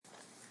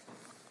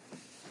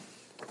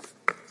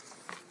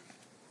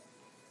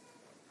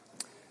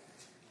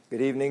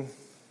Good evening.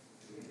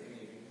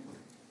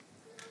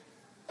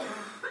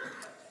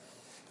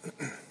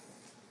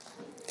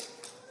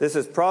 This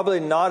is probably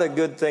not a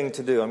good thing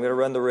to do. I'm going to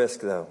run the risk,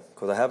 though,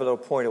 because I have a little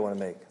point I want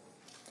to make.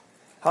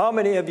 How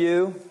many of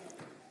you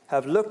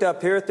have looked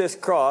up here at this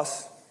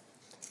cross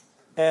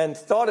and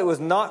thought it was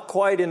not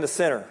quite in the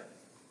center?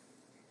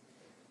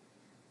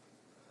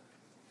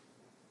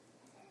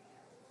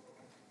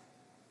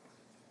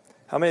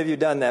 How many of you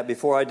done that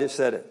before I just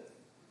said it?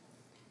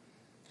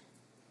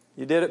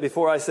 You did it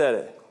before I said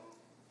it?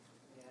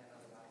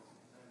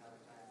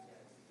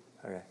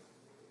 Okay.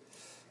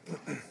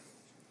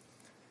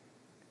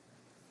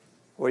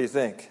 What do you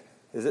think?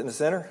 Is it in the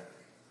center?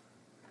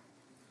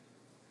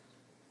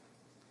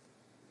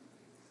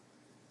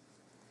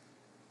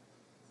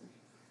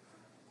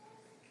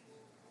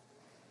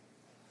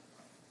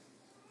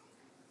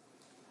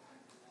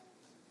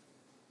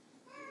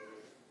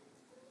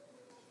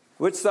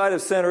 Which side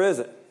of center is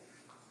it,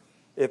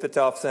 if it's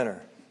off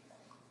center?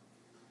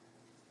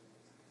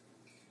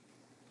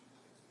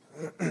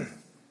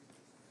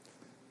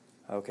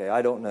 Okay,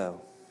 I don't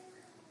know.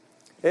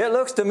 It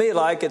looks to me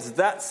like it's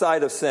that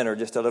side of center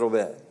just a little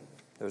bit.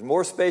 There's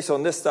more space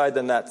on this side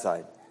than that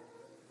side.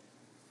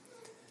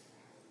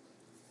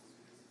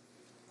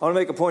 I want to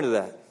make a point of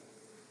that.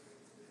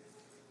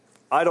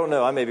 I don't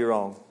know. I may be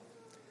wrong.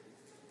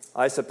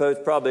 I suppose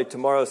probably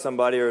tomorrow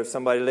somebody or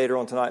somebody later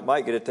on tonight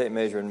might get a tape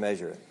measure and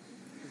measure it.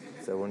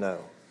 So we'll know.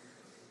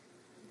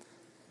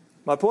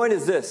 My point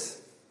is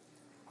this.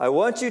 I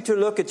want you to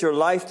look at your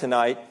life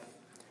tonight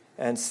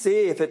and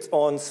see if it's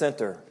on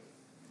center.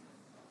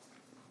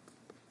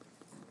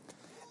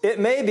 It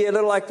may be a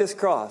little like this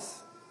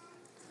cross.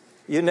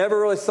 You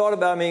never really thought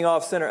about being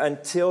off center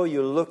until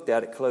you looked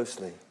at it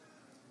closely.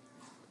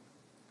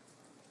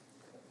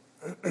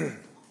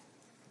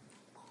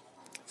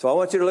 So I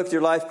want you to look at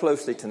your life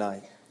closely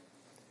tonight.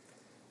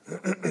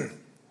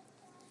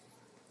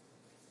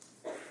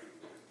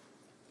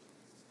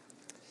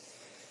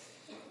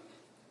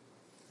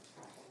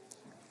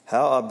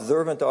 How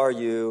observant are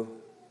you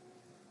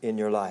in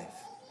your life?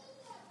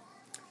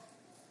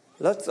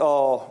 Let's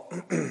all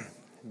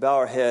bow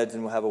our heads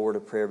and we'll have a word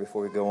of prayer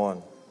before we go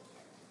on.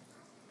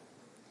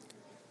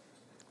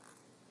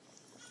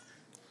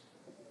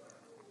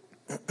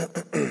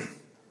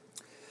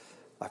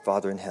 Our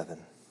Father in heaven,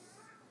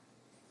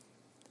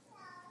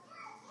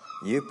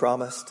 you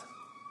promised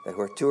that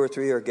where 2 or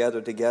 3 are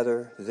gathered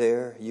together,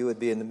 there you would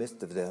be in the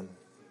midst of them.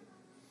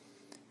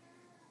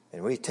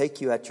 And we take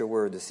you at your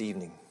word this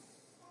evening.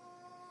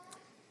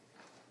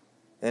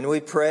 And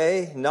we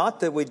pray, not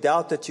that we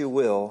doubt that you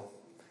will,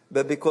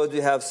 but because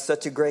we have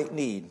such a great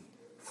need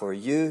for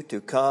you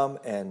to come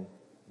and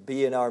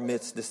be in our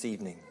midst this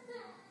evening.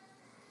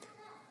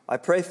 I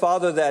pray,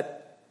 Father,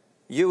 that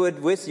you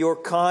would, with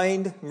your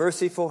kind,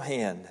 merciful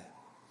hand,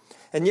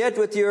 and yet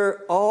with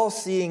your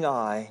all-seeing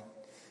eye,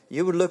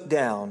 you would look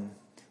down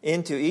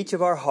into each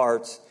of our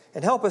hearts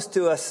and help us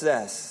to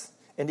assess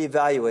and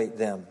evaluate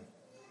them.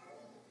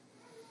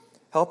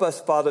 Help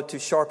us, Father, to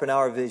sharpen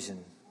our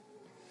vision,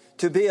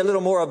 to be a little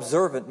more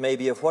observant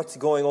maybe of what's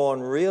going on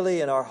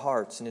really in our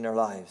hearts and in our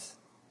lives.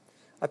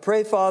 I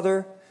pray,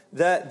 Father,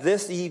 that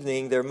this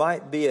evening there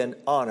might be an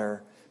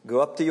honor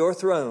go up to your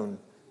throne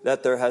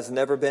that there has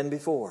never been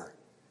before.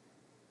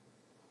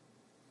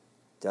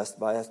 Just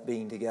by us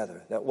being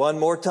together. That one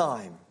more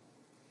time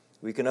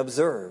we can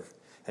observe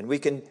and we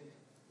can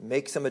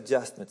make some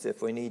adjustments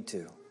if we need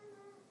to.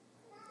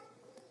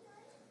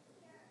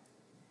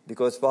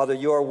 Because, Father,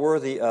 you are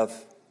worthy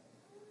of,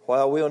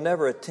 while we'll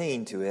never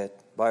attain to it,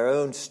 by our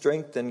own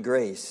strength and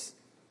grace,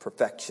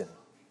 perfection.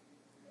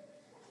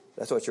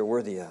 That's what you're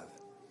worthy of.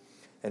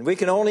 And we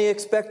can only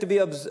expect to be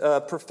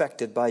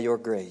perfected by your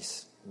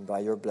grace and by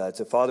your blood.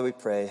 So, Father, we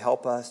pray,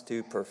 help us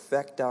to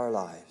perfect our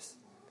lives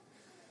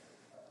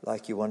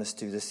like you want us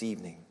to this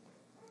evening.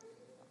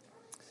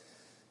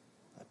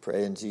 I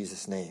pray in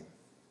Jesus' name.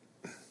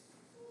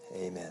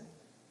 Amen.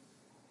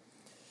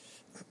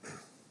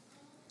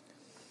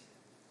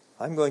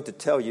 I'm going to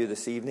tell you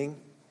this evening,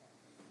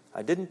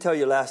 I didn't tell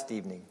you last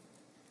evening,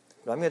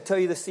 but I'm going to tell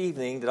you this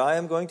evening that I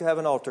am going to have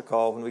an altar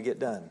call when we get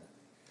done.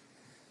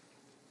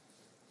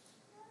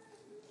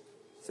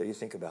 So you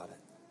think about it.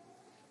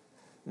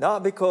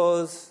 Not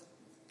because,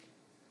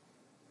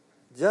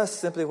 just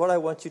simply what I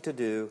want you to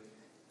do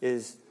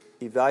is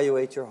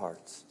evaluate your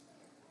hearts.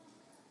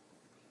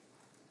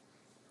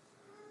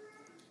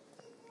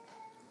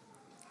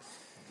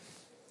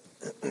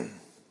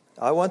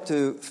 I want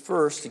to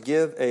first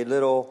give a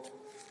little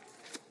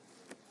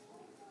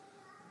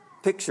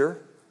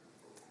picture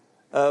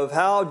of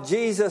how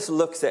Jesus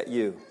looks at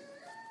you.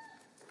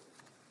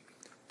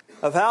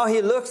 Of how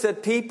he looks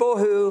at people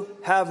who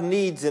have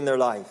needs in their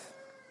life.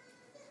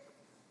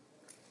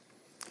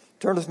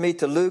 Turn with me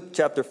to Luke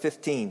chapter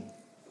 15.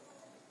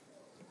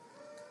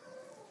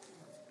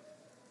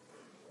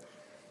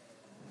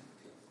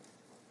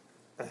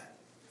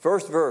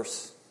 First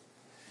verse.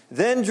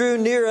 Then drew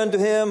near unto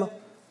him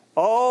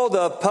all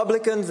the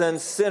publicans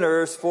and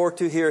sinners for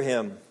to hear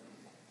him.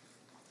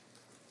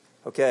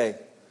 Okay.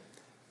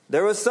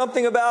 There was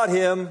something about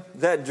him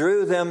that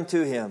drew them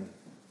to him.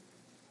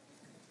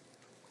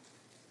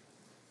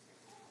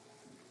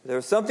 There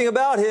was something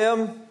about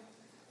him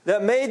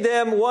that made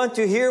them want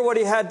to hear what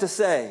he had to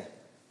say.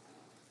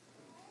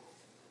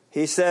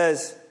 He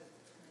says,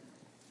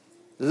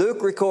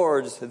 Luke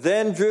records,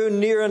 then drew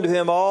near unto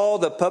him all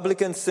the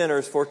publican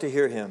sinners for to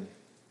hear him.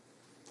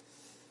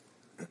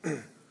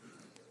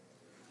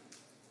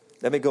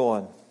 Let me go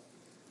on.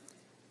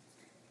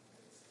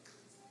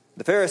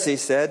 The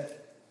Pharisees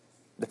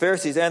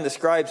and the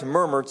scribes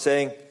murmured,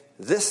 saying,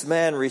 this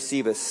man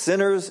receiveth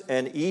sinners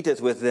and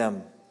eateth with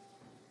them.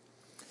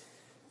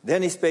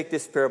 Then he spake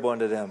this parable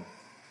unto them.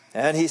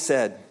 And he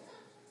said,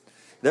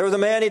 there was a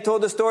man, he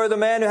told the story of the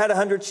man who had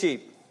 100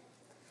 sheep.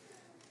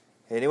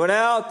 And he went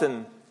out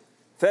and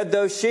fed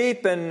those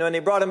sheep, and when he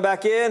brought them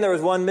back in, there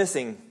was one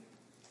missing.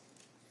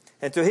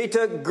 And so he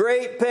took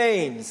great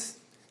pains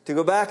to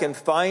go back and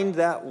find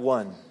that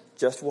one,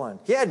 just one.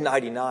 He had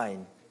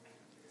 99,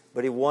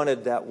 but he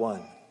wanted that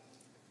one.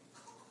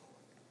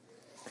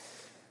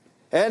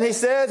 And he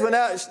says, when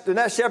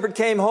that shepherd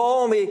came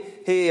home,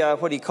 he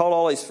called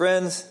all his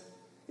friends?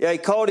 Yeah, he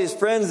called his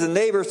friends and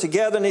neighbors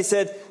together, and he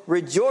said,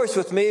 rejoice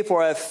with me,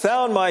 for I have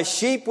found my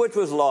sheep which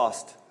was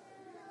lost.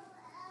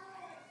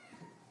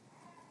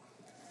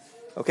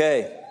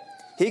 Okay,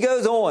 he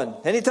goes on,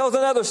 and he tells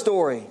another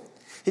story.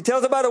 He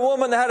tells about a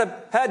woman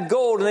that had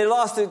gold,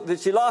 and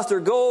she lost her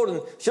gold,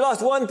 and she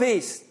lost one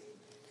piece.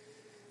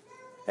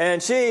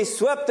 And she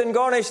swept and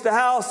garnished the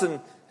house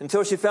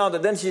until she found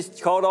it. Then she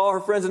called all her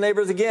friends and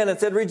neighbors again and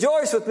said,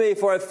 rejoice with me,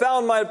 for I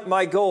found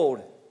my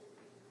gold.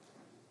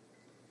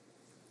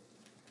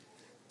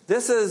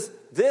 This is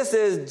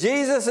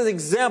Jesus'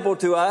 example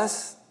to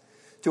us,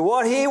 to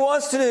what he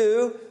wants to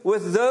do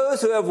with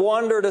those who have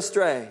wandered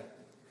astray.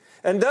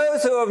 And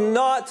those who have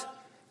not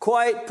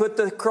quite put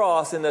the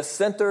cross in the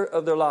center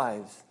of their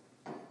lives.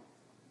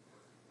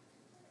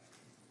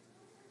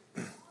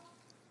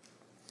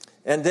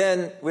 And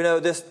then we know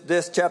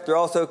this chapter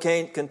also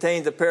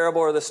contains a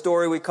parable, or the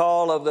story we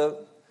call of the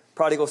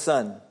prodigal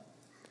son.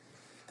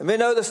 And we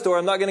know the story.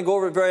 I'm going to go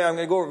over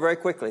it very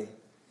quickly.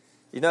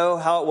 You know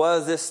how it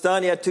was. This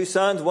son, he had two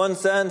sons. One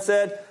son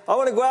said, I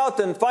want to go out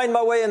and find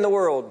my way in the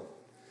world.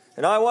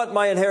 And I want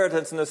my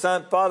inheritance. And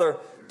the father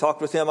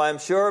talked with him, I am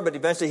sure, but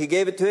eventually he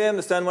gave it to him.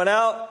 The son went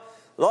out,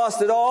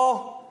 lost it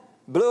all,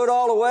 blew it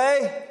all away.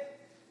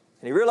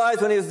 And he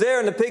realized when he was there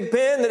in the pig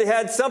pen that he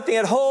had something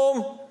at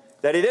home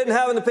that he didn't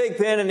have in the pig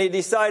pen. And he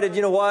decided,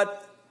 you know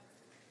what?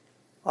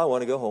 I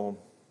want to go home.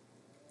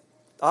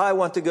 I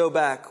want to go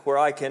back where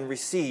I can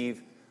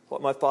receive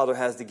what my father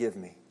has to give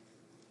me.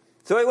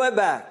 So he went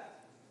back.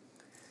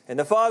 And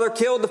the father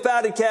killed the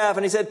fatted calf,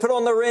 and he said, put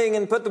on the ring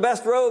and put the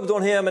best robes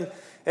on him.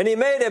 And he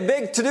made a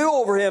big to-do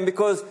over him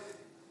because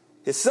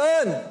his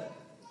son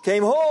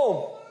came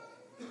home.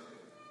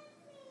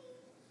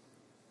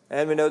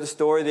 And we know the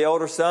story. The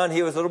older son,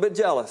 he was a little bit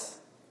jealous.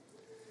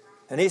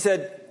 And he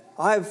said,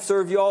 I've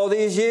served you all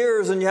these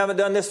years and you haven't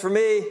done this for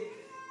me.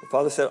 The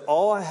father said,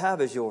 all I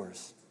have is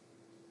yours.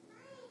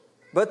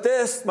 But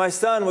this, my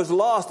son, was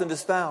lost and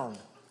is found.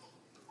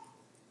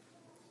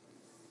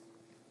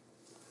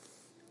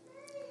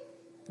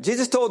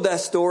 Jesus told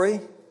that story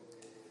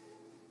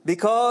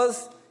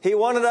because he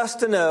wanted us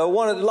to know,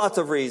 lots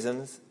of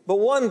reasons, but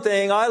one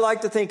thing I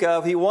like to think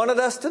of, he wanted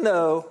us to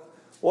know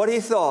what he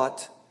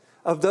thought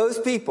of those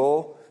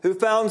people who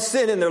found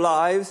sin in their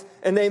lives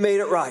and they made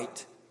it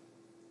right.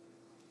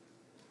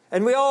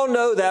 And we all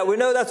know that. We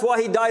know that's why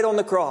he died on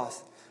the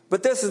cross.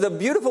 But this is a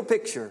beautiful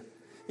picture.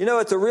 You know,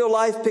 it's a real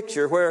life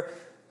picture where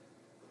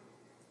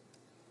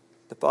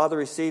the father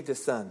received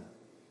his son.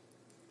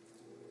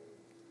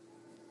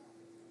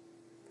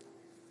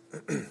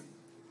 I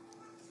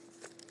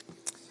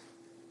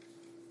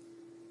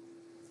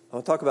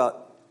want to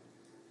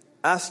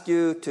ask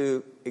you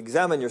to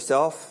examine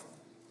yourself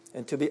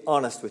and to be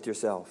honest with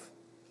yourself.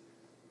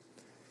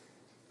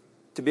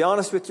 To be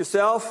honest with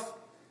yourself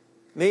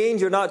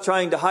means you're not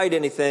trying to hide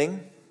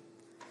anything.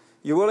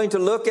 You're willing to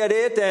look at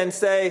it and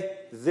say,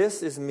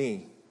 this is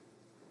me.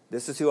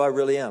 This is who I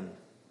really am.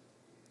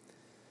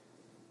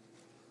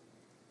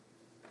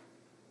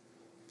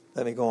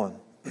 Let me go on.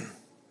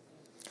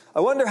 I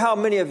wonder how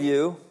many of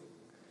you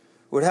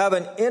would have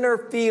an inner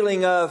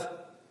feeling of,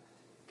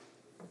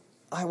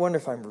 I wonder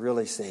if I'm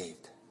really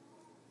saved.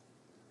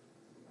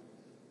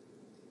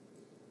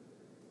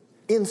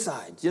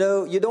 Inside. You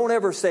know, you don't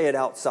ever say it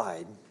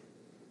outside.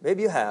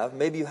 Maybe you have,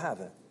 maybe you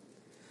haven't.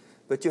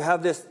 But you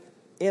have this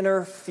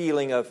inner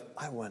feeling of,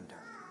 I wonder.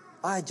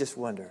 I just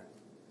wonder.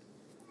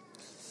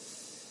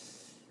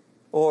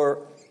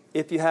 Or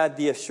if you had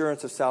the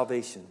assurance of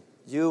salvation.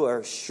 You are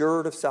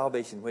assured of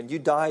salvation. When you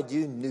died,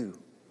 you knew.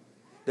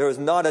 There was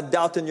not a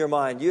doubt in your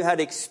mind. You had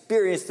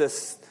experienced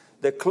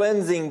the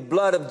cleansing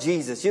blood of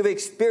Jesus. You've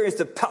experienced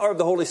the power of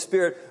the Holy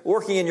Spirit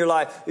working in your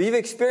life. You've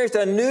experienced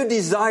a new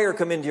desire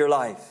come into your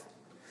life.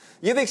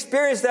 You've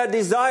experienced that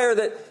desire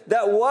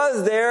that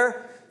was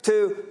there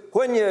to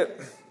when you...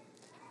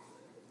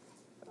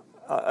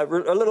 a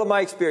little of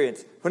my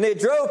experience. When they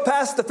drove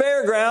past the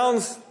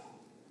fairgrounds,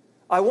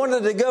 I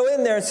wanted to go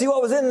in there and see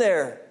what was in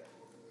there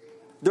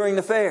during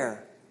the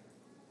fair.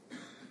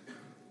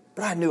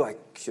 But I knew I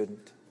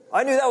shouldn't.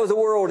 I knew that was a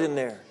world in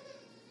there.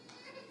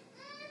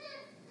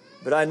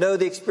 But I know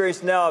the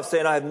experience now of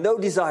saying I have no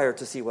desire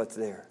to see what's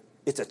there.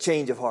 It's a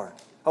change of heart.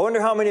 I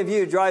wonder how many of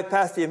you drive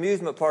past the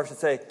amusement parks and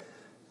say,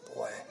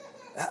 boy,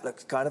 that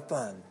looks kind of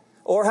fun.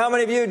 Or how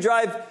many of you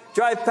drive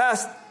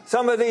past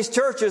some of these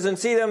churches and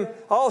see them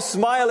all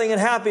smiling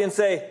and happy and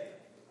say,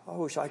 I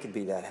wish I could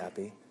be that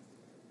happy.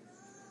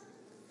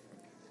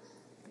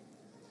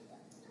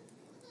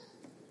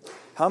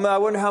 I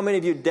wonder how many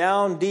of you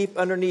down deep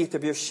underneath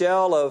of your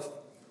shell of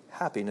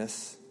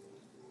happiness,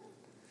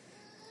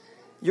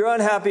 you're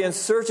unhappy and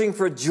searching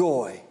for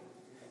joy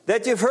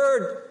that you've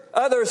heard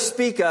others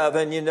speak of,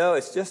 and you know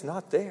it's just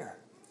not there.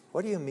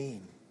 What do you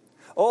mean?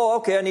 Oh,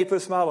 okay, I need to put a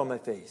smile on my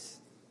face.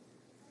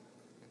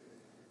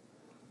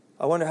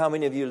 I wonder how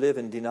many of you live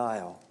in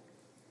denial.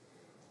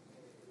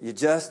 You're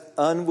just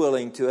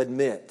unwilling to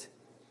admit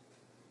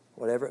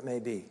whatever it may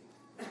be.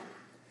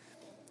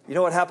 You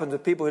know what happens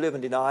with people who live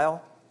in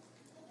denial?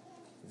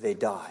 They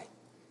die.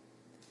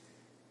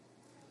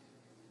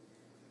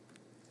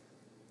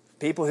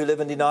 People who live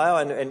in denial,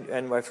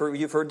 and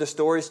you've heard the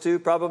stories too,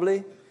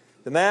 probably.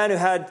 The man who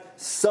had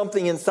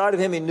something inside of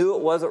him, he knew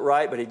it wasn't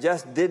right, but he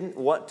just didn't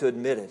want to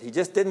admit it. He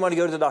just didn't want to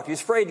go to the doctor. He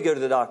was afraid to go to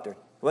the doctor.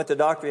 He went to the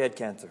doctor, he had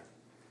cancer.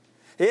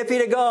 If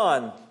he'd have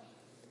gone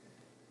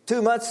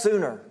 2 months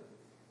sooner,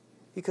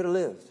 he could have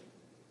lived.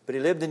 But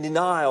he lived in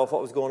denial of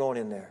what was going on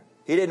in there.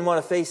 He didn't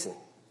want to face it.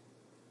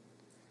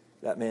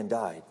 That man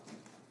died.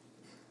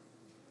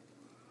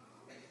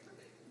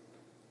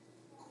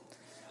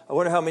 I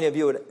wonder how many of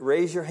you would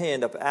raise your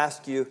hand up and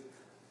ask you,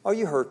 are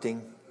you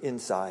hurting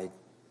inside?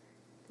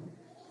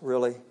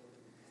 Really?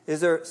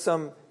 Is there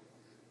some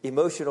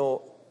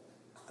emotional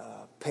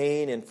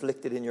pain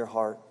inflicted in your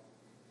heart?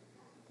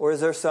 Or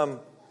is there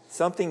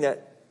something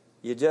that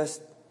you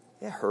just,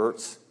 it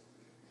hurts?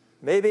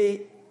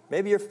 Maybe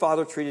your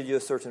father treated you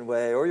a certain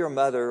way, or your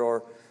mother,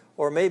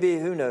 or maybe,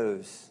 who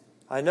knows?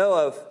 I know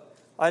of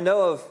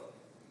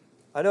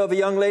a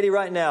young lady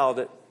right now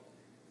that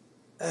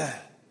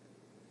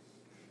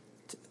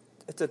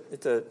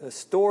it's a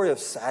story of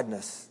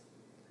sadness.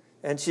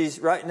 And she's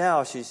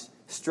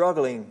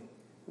struggling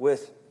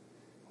with,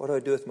 what do I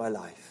do with my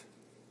life?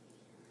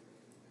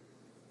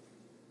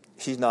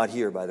 She's not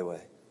here, by the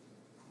way.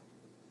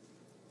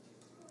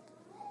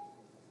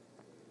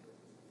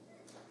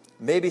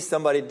 Maybe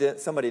somebody did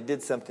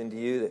something to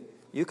you that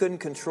you couldn't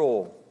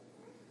control.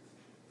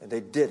 And they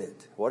did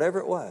it, whatever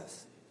it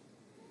was.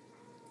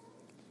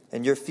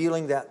 And you're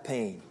feeling that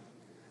pain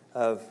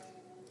of,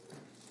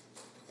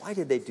 why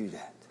did they do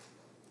that?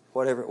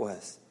 Whatever it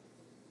was.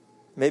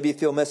 Maybe you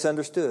feel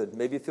misunderstood.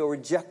 Maybe you feel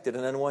rejected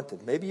and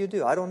unwanted. Maybe you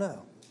do. I don't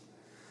know.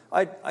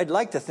 I'd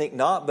like to think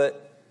not,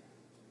 but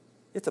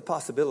it's a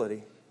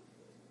possibility.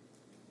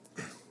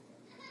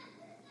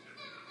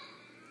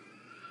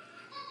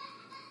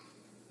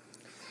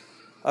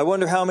 I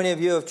wonder how many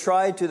of you have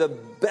tried to the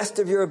best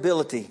of your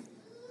ability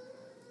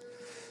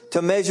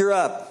to measure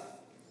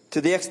up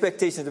to the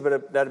expectations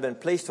that have been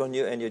placed on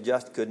you, and you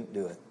just couldn't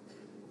do it.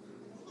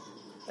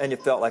 And you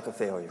felt like a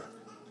failure.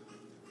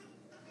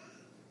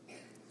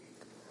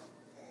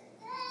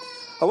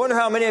 I wonder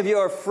how many of you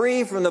are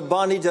free from the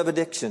bondage of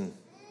addiction.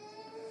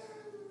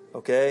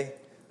 Okay?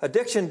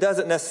 Addiction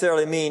doesn't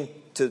necessarily mean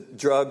to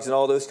drugs and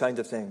all those kinds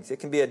of things. It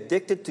can be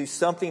addicted to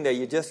something that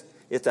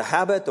it's a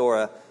habit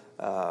or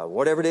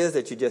whatever it is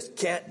that you just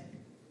can't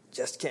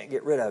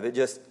get rid of. It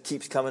just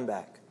keeps coming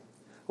back.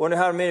 I wonder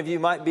how many of you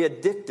might be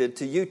addicted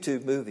to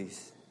YouTube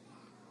movies.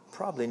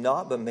 Probably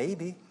not, but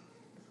maybe.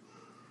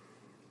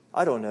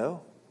 I don't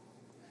know.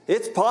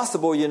 It's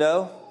possible, you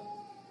know.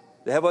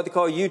 They have what they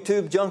call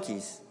YouTube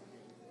junkies.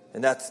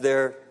 And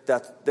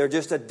they're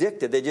just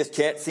addicted. They just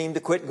can't seem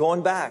to quit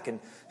going back and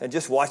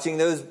just watching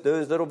those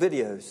little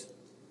videos.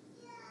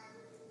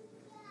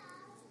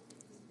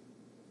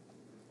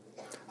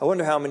 I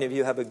wonder how many of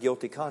you have a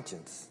guilty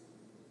conscience.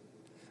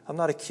 I'm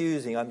not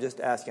accusing, I'm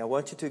just asking. I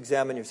want you to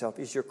examine yourself.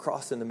 Is your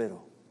cross in the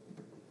middle?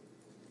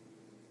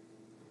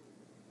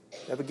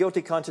 You have a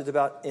guilty conscience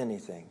about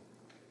anything.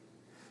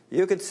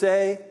 You could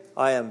say,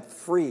 I am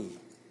free.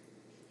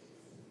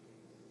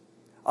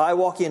 I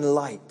walk in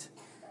light.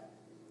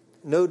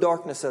 No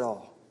darkness at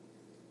all.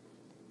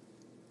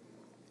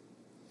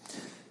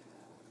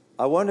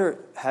 I wonder,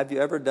 have you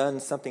ever done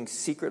something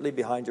secretly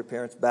behind your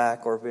parents'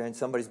 back or behind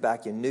somebody's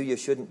back you knew you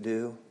shouldn't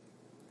do,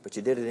 but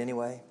you did it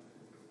anyway?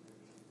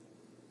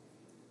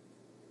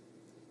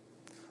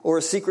 Or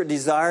a secret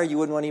desire you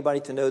wouldn't want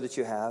anybody to know that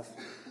you have?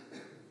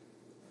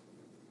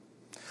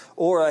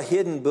 Or a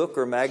hidden book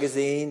or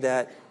magazine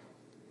that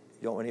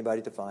you don't want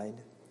anybody to find?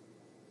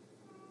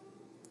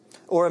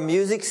 Or a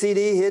music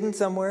CD hidden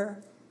somewhere?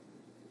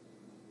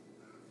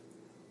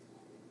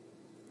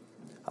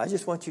 I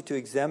just want you to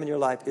examine your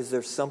life. Is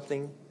there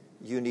something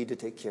you need to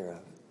take care of?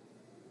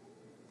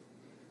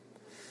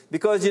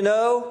 Because you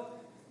know,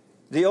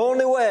 the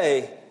only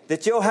way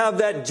that you'll have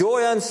that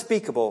joy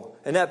unspeakable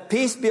and that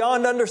peace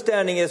beyond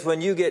understanding is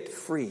when you get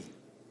free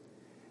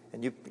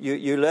And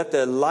you let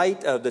the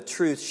light of the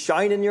truth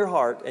shine in your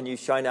heart, and you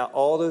shine out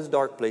all those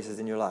dark places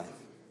in your life.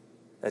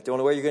 That's the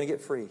only way you're going to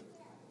get free.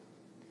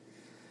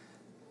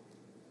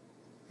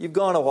 You've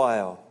gone a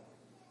while,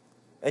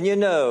 and you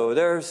know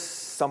there's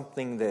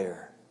something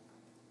there.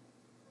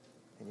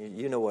 And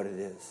you know what it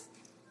is.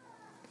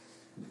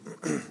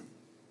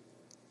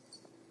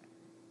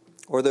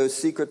 Or those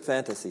secret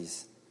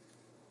fantasies.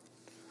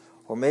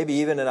 Or maybe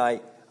even, and I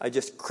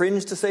just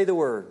cringe to say the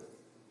word,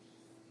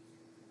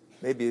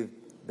 maybe you've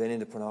been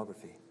into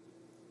pornography.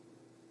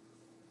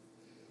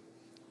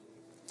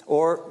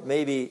 Or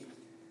maybe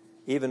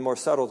even more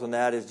subtle than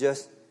that is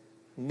just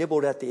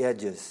nibbled at the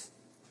edges.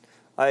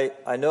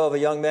 I know of a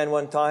young man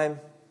one time,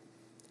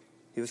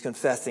 he was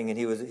confessing, and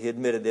he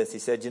admitted this. He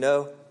said,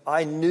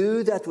 I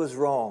knew that was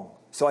wrong,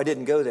 so I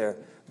didn't go there.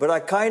 But I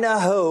kind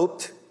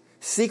of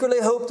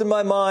secretly hoped in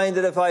my mind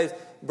that if I was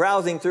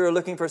browsing through or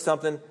looking for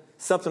something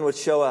would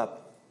show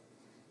up.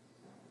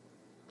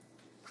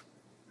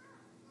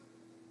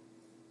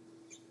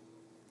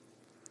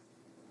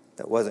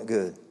 That wasn't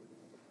good.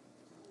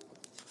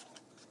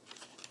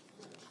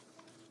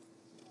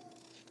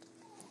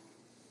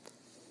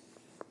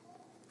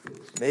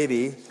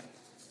 Maybe, is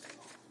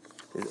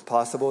it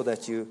possible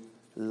that you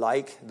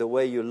like the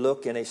way you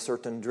look in a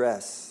certain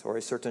dress or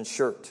a certain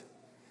shirt?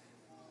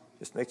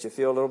 Just makes you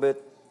feel a little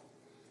bit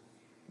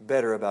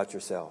better about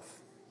yourself.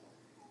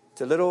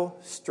 It's a little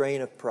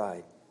strain of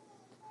pride.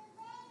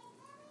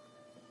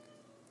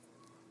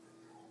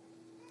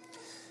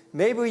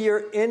 Maybe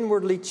you're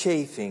inwardly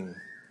chafing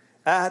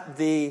at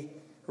the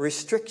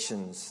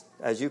restrictions,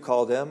 as you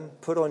call them,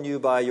 put on you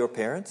by your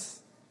parents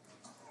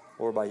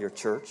or by your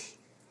church.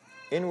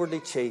 Inwardly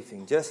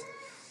chafing. Just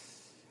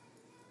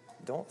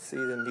don't see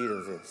the need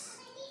of this.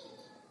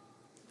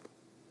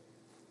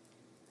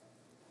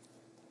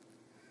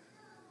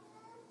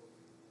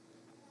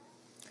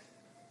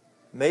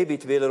 Maybe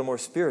to be a little more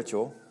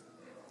spiritual,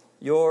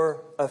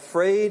 you're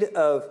afraid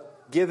of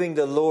giving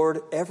the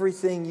Lord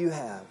everything you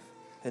have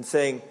and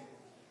saying,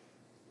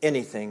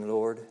 anything,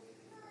 Lord,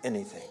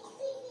 anything.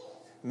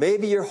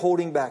 Maybe you're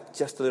holding back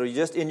just a little.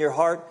 Just in your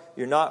heart,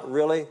 you're not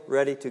really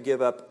ready to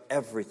give up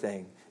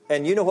everything.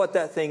 And you know what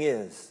that thing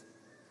is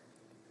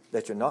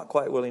that you're not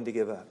quite willing to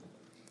give up.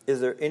 Is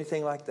there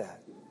anything like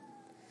that?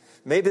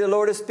 Maybe the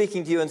Lord is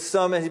speaking to you, and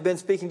He's been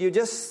speaking to you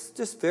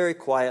just very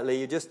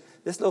quietly. This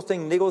little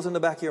thing niggles in the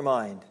back of your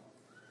mind.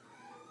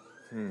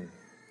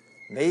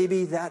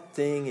 Maybe that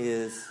thing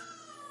is,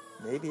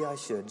 maybe I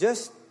should.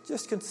 Just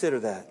consider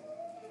that.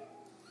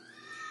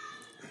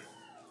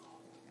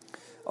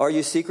 Are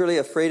you secretly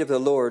afraid of the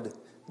Lord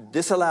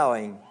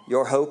disallowing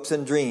your hopes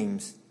and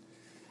dreams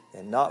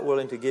and not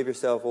willing to give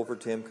yourself over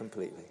to Him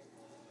completely?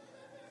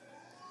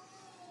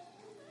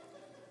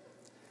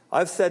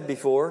 I've said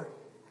before,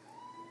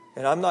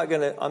 and I'm not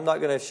going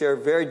to share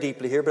very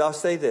deeply here, but I'll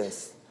say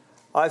this.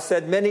 I've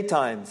said many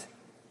times,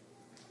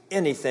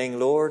 anything,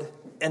 Lord,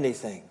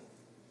 anything.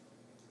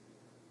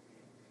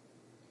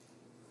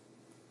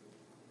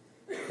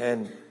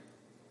 And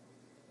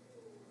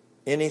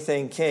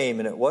anything came,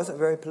 and it wasn't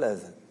very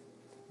pleasant,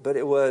 but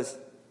it was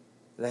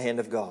the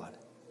hand of God.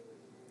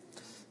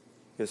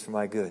 It was for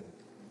my good.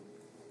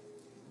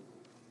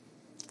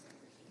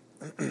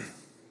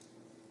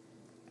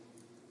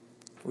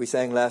 We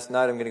sang last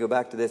night, I'm going to go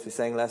back to this. We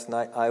sang last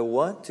night, I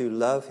want to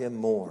love Him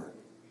more.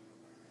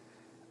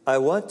 I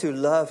want to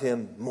love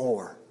Him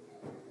more.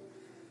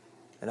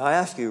 And I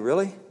ask you,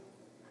 really?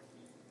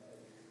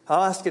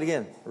 I'll ask it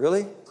again.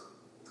 Really?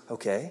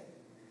 Okay.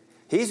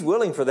 He's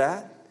willing for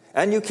that.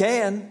 And you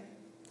can.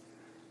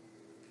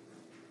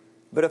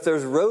 But if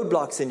there's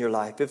roadblocks in your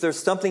life, if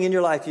there's something in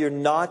your life you're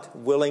not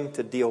willing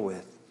to deal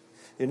with,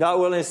 you're not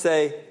willing to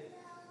say,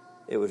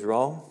 it was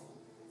wrong,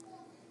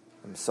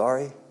 I'm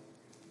sorry,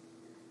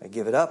 I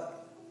give it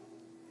up.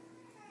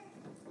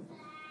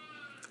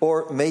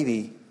 Or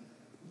maybe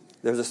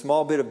there's a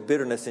small bit of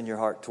bitterness in your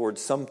heart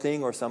towards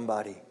something or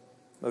somebody.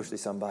 Mostly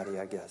somebody,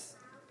 I guess.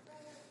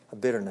 A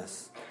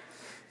bitterness.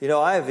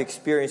 I have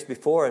experienced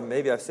before, and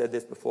maybe I've said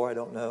this before, I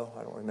don't know,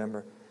 I don't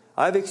remember.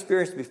 I've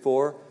experienced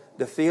before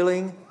the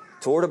feeling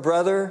toward a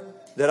brother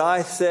that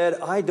I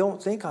said, I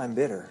don't think I'm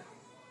bitter.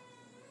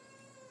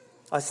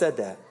 I said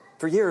that.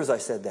 For years I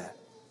said that.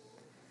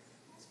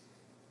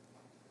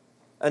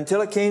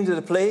 Until it came to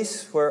the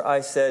place where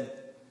I said,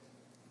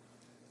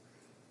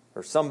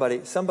 or somebody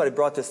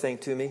brought this thing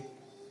to me,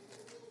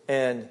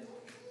 and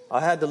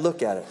I had to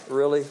look at it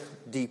really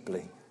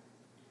deeply.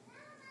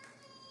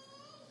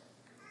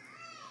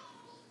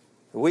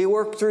 We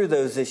worked through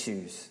those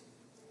issues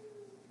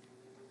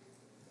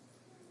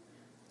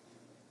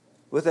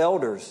with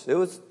elders. It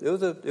was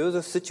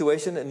a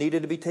situation that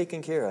needed to be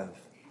taken care of.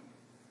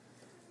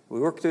 We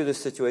worked through this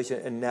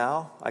situation, and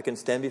now I can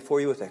stand before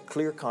you with a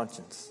clear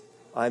conscience.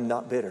 I'm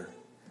not bitter,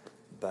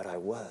 but I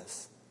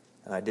was,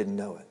 and I didn't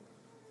know it.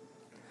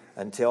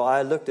 Until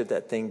I looked at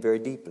that thing very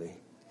deeply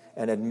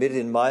and admitted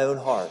in my own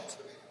heart,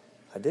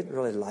 I didn't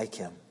really like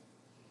him.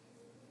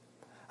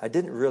 I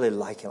didn't really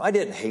like him. I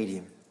didn't hate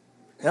him.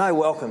 And I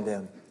welcomed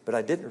him, but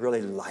I didn't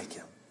really like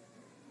him.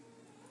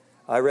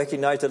 I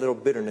recognized a little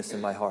bitterness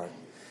in my heart.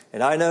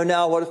 And I know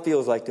now what it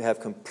feels like to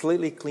have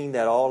completely cleaned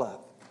that all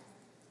up.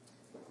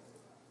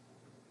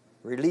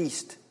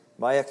 Released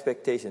my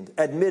expectations.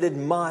 Admitted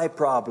my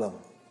problem.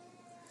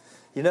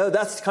 You know,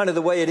 that's kind of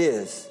the way it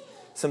is.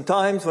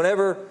 Sometimes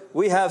whenever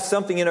we have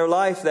something in our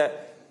life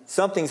that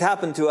something's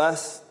happened to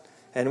us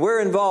and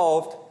we're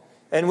involved,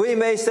 and we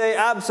may say,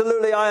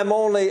 absolutely,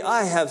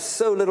 I have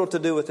so little to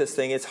do with this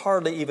thing. It's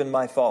hardly even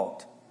my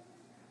fault.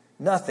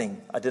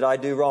 Nothing did I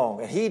do wrong.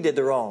 And he did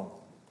the wrong.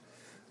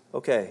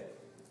 Okay.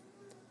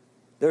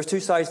 There's two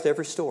sides to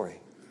every story.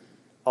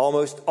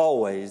 Almost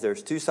always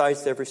there's two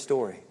sides to every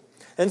story.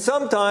 And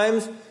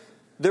sometimes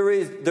the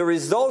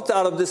result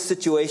out of this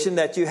situation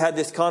that you had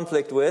this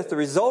conflict with, the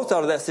result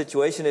out of that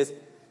situation is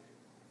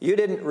you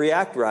didn't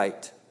react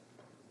right.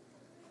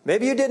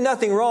 Maybe you did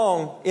nothing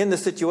wrong in the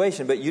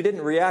situation, but you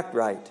didn't react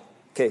right.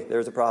 Okay,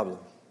 there's a problem.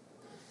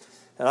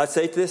 And I'd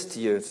say this to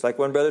you. It's like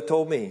one brother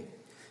told me.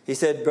 He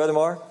said, Brother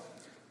Marr,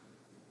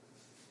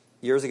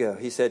 years ago,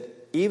 he said,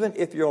 even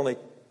if you're only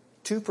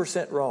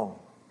 2% wrong,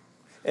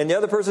 and the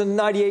other person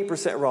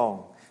 98%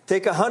 wrong,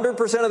 take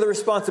 100% of the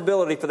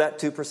responsibility for that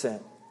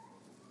 2%.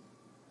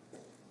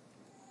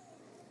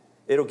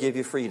 It'll give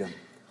you freedom.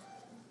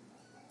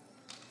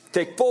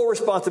 Take full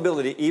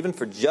responsibility even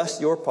for just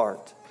your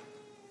part.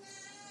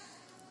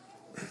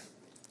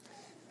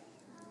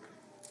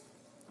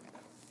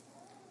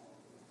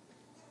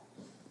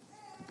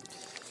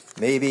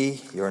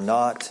 Maybe you're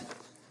not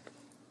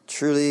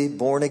truly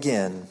born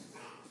again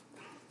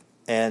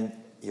and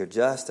you're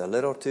just a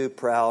little too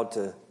proud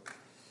to,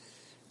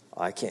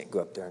 I can't go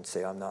up there and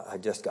say I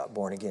just got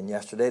born again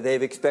yesterday.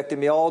 They've expected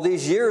me all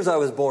these years I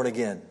was born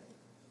again.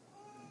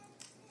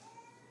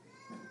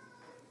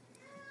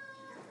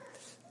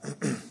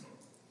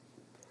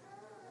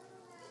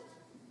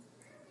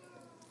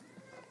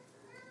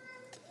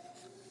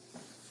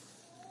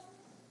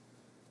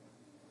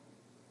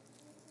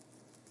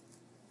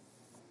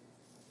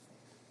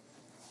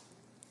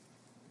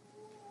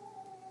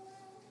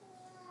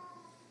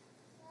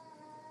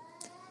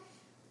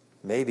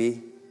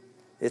 Maybe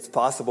it's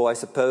possible, I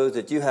suppose,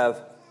 that you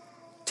have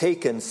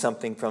taken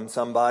something from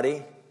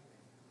somebody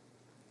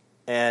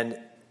and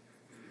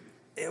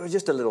it was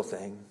just a little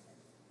thing.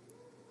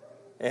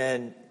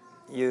 And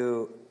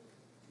you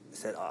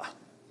said,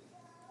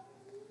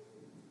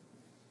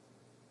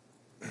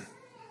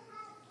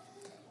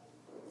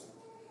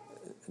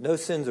 no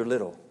sins are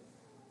little.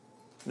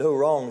 No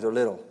wrongs are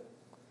little.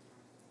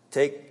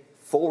 Take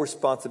full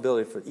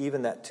responsibility for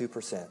even that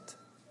 2%.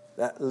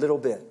 That little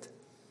bit.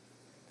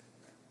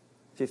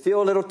 If you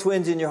feel a little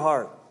twinge in your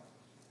heart,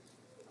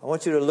 I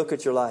want you to look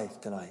at your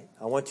life tonight.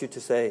 I want you to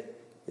say,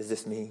 is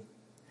this me?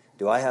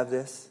 Do I have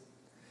this?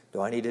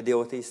 Do I need to deal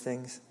with these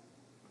things?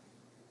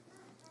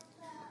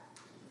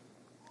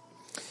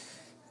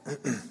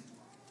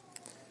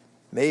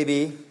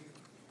 Maybe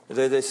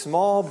there's a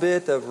small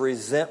bit of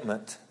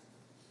resentment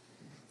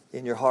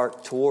in your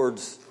heart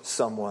towards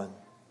someone.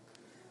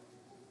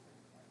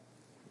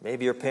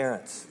 Maybe your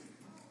parents.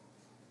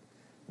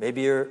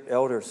 Maybe your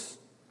elders.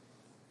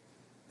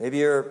 Maybe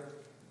your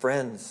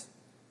friends.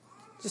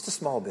 Just a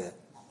small bit.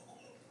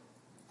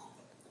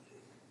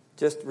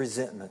 Just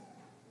resentment.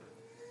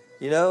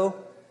 You know,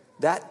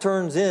 that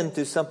turns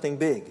into something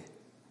big.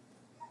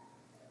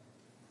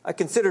 I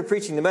considered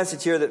preaching the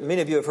message here that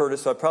many of you have heard it,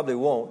 so I probably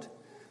won't.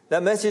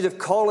 That message of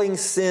calling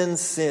sin,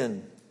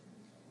 sin.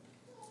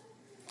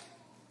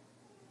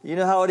 You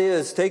know how it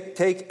is.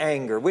 Take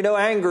anger. We know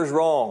anger is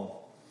wrong.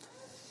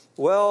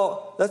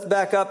 Well, let's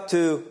back up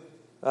to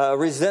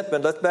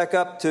resentment. Let's back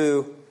up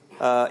to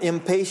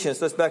impatience.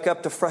 Let's back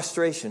up to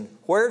frustration.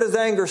 Where does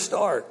anger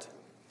start?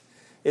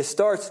 It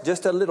starts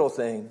just a little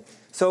thing.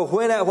 So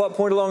at what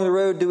point along the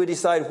road do we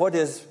decide what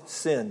is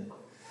sin?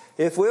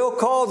 If we'll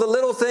call the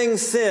little thing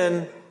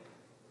sin,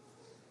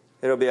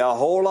 it'll be a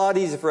whole lot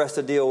easier for us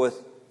to deal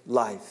with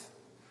life.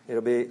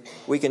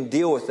 We can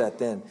deal with that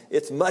then.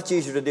 It's much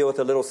easier to deal with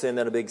a little sin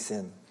than a big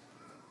sin.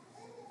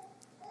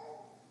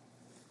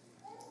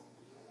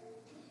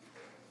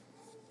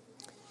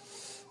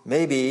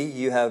 Maybe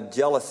you have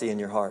jealousy in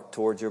your heart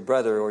towards your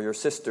brother or your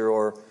sister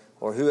or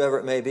whoever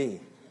it may be.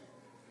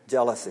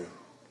 Jealousy.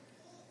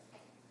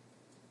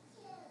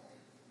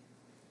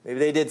 Maybe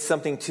they did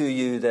something to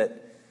you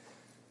that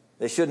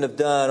they shouldn't have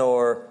done,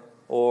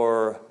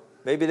 or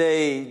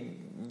maybe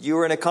you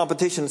were in a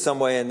competition some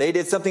way and they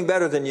did something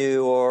better than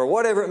you, or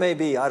whatever it may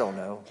be. I don't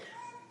know.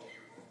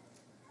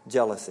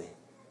 Jealousy.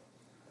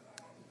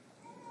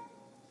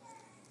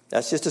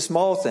 That's just a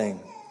small thing,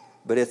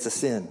 but it's a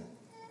sin.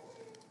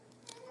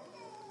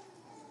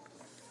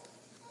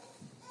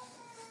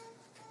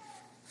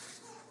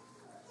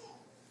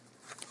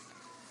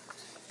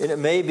 And it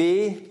may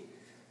be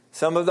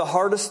some of the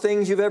hardest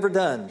things you've ever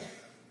done,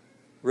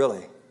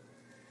 really,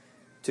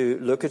 to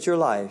look at your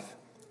life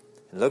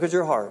and look at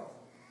your heart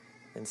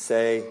and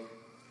say,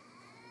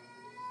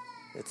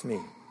 it's me.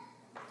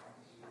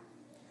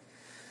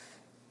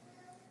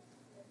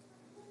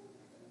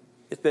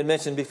 It's been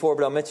mentioned before,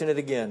 but I'll mention it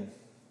again.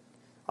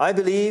 I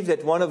believe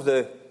that one of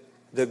the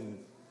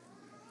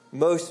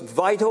most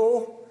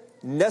vital,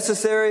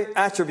 necessary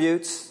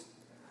attributes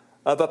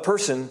of a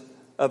person,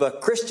 of a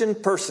Christian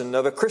person,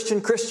 of a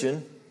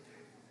Christian.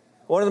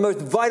 One of the most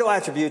vital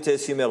attributes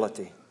is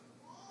humility.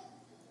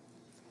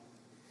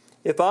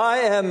 If I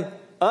am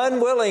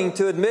unwilling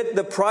to admit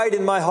the pride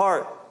in my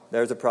heart,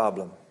 there's a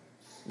problem.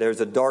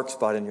 There's a dark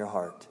spot in your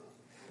heart.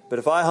 But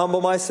if I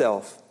humble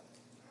myself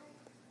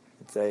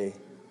and say,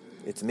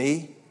 it's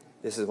me,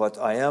 this is what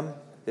I am,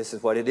 this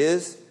is what it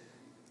is,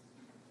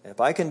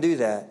 if I can do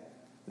that,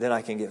 then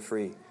I can get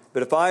free.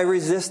 But if I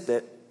resist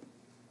it,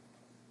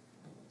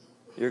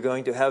 you're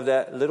going to have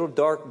that little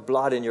dark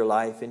blot in your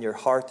life, in your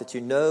heart, that you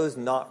know is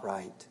not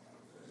right.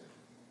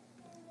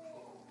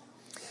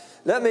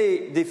 Let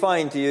me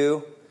define to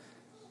you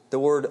the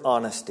word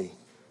honesty.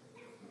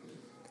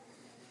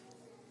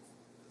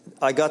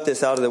 I got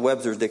this out of the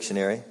Webster's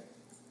Dictionary.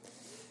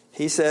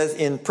 He says,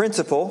 in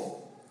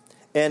principle,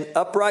 an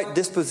upright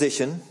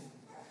disposition,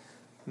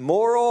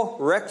 moral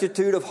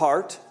rectitude of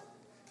heart.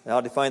 And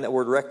I'll define that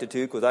word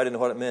rectitude because I didn't know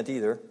what it meant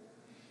either.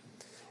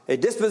 A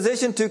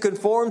disposition to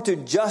conform to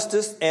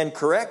justice and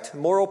correct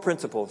moral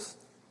principles.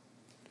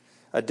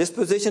 A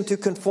disposition to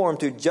conform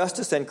to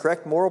justice and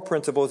correct moral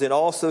principles in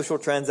all social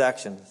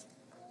transactions.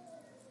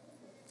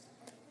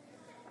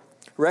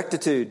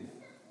 Rectitude.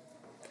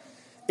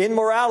 In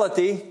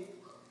morality,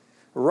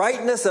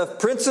 rightness of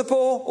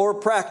principle or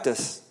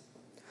practice.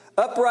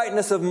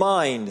 Uprightness of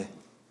mind.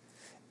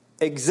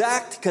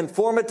 Exact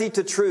conformity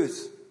to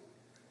truth.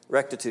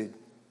 Rectitude.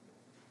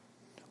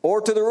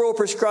 Or to the rule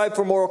prescribed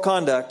for moral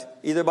conduct,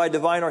 either by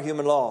divine or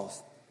human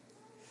laws.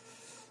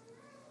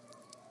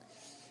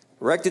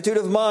 Rectitude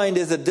of mind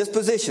is a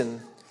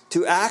disposition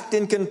to act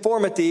in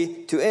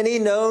conformity to any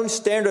known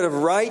standard of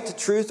right,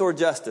 truth, or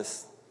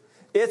justice.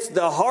 It's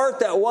the heart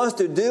that wants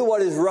to do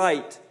what is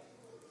right.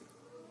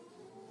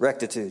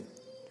 Rectitude.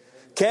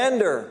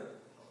 Candor.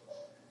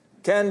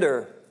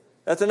 Candor.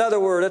 That's another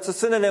word. That's a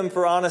synonym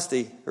for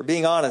honesty, or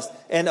being honest.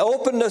 And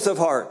openness of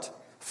heart.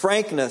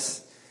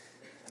 Frankness.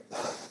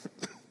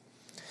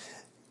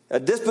 A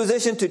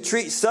disposition to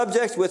treat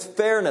subjects with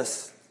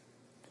fairness.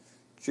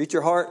 Treat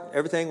your heart,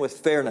 everything with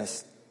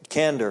fairness,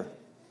 candor.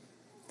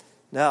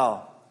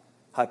 Now,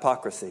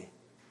 hypocrisy.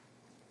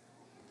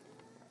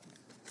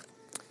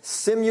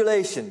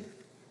 Simulation.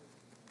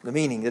 The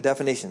meaning, the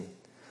definition.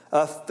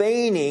 A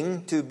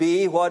feigning to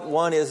be what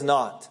one is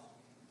not.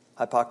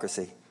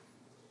 Hypocrisy.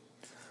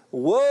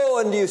 Woe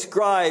unto you,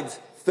 scribes,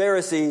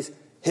 Pharisees,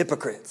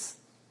 hypocrites.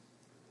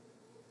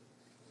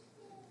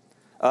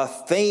 A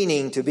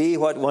feigning to be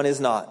what one is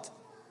not.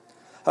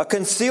 A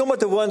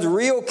concealment of one's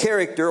real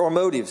character or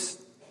motives.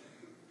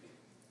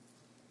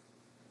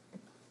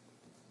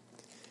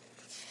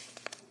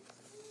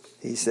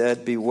 He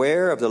said,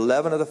 beware of the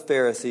leaven of the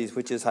Pharisees,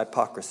 which is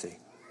hypocrisy.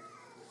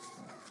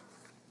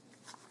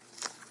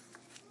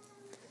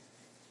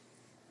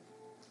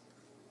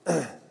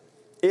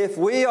 If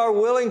we are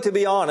willing to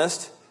be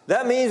honest,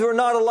 that means we're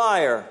not a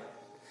liar.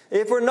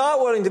 If we're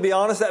not willing to be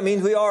honest, that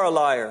means we are a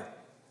liar.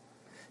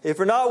 If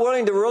we're not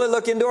willing to really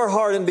look into our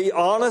heart and be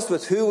honest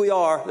with who we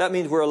are, that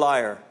means we're a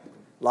liar.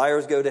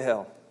 Liars go to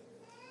hell.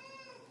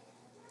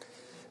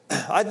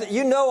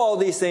 You know all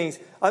these things.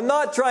 I'm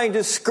not trying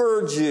to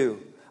scourge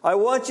you. I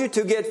want you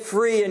to get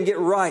free and get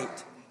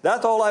right.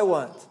 That's all I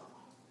want.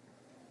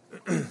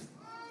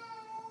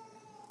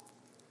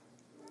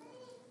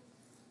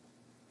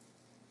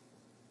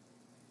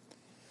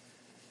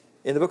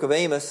 In the book of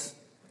Amos,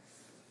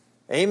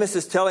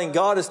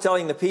 God is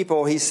telling the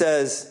people, he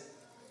says,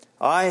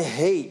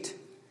 I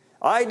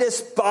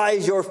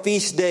despise your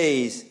feast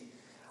days.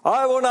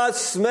 I will not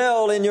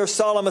smell in your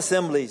solemn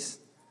assemblies.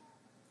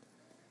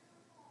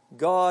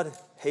 God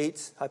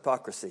hates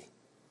hypocrisy.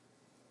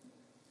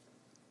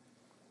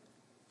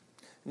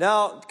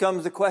 Now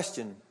comes the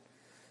question.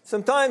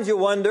 Sometimes you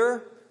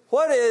wonder,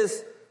 what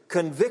is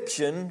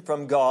conviction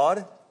from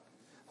God?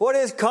 What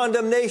is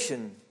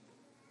condemnation?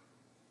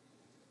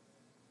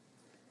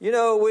 You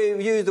know,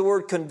 we use the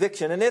word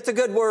conviction, and it's a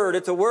good word.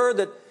 It's a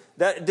word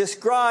that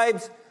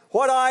describes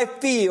what I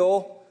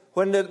feel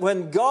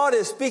when God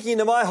is speaking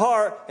to my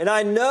heart, and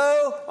I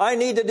know I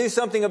need to do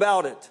something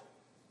about it.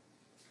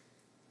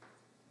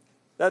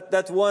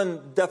 That's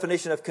one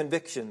definition of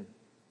conviction.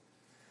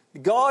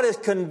 God is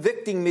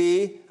convicting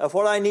me of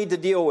what I need to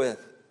deal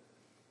with.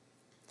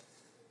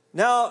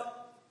 Now,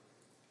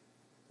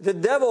 the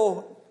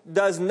devil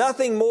does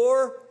nothing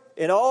more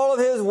in all of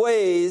his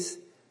ways,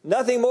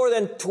 nothing more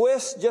than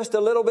twist just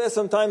a little bit,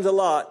 sometimes a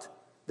lot,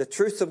 the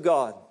truths of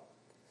God.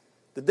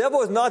 The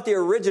devil is not the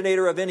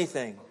originator of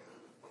anything.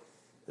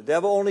 The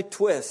devil only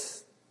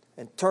twists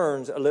and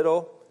turns a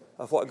little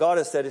of what God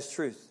has said is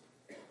truth.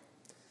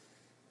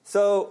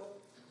 So,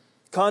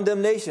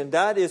 condemnation,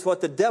 that is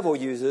what the devil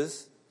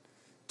uses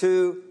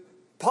to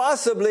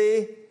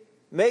possibly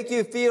make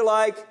you feel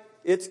like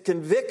it's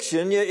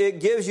conviction. It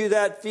gives you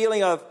that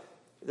feeling of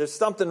there's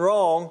something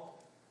wrong.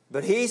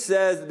 But he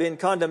says in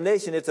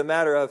condemnation, it's a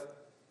matter of,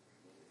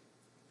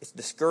 it's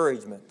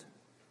discouragement.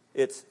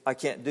 It's, I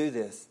can't do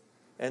this.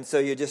 And so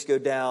you just go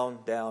down,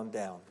 down,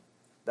 down.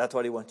 That's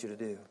what he wants you to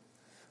do.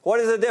 What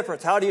is the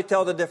difference? How do you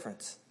tell the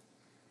difference?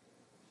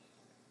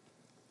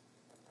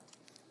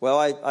 Well,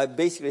 I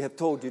basically have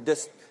told you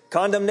this.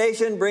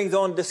 Condemnation brings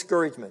on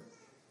discouragement.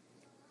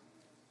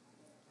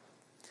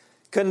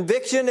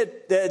 Conviction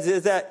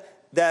is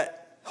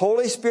that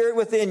Holy Spirit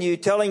within you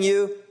telling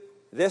you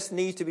this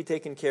needs to be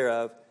taken care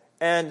of.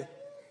 And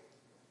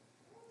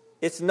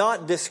it's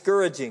not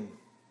discouraging.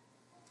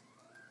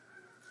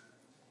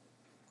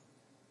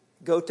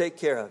 Go take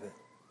care of it.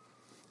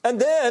 And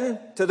then,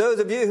 to those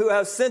of you who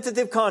have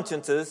sensitive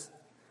consciences,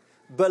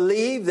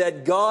 believe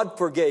that God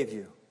forgave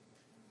you.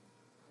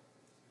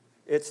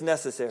 It's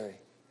necessary.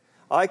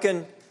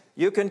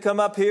 You can come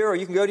up here, or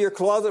you can go to your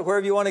closet,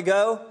 wherever you want to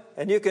go,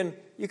 and you can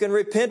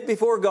repent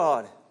before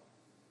God.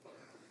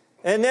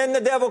 And then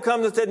the devil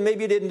comes and said,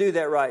 maybe you didn't do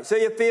that right. So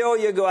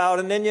you go out,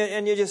 and then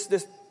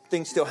this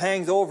thing still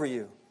hangs over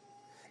you.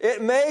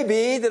 It may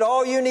be that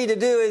all you need to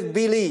do is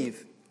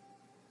believe.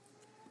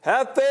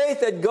 Have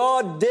faith that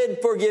God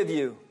did forgive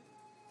you,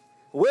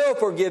 will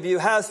forgive you,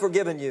 has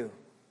forgiven you.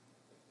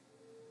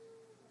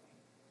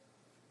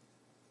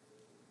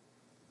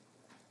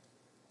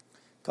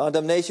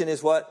 Condemnation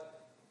is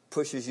what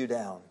pushes you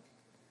down.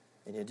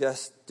 And you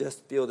just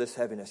feel this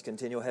heaviness,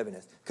 continual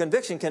heaviness.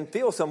 Conviction can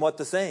feel somewhat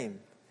the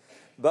same.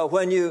 But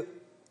when you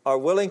are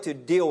willing to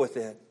deal with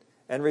it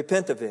and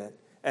repent of it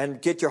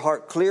and get your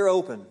heart clear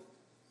open,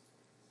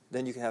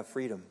 then you can have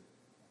freedom.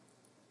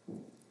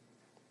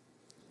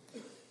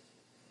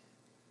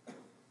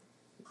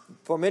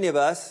 For many of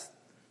us,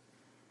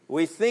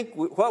 we think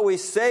what we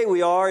say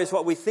we are is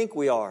what we think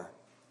we are.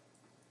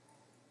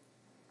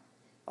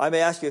 I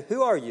may ask you,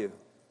 who are you?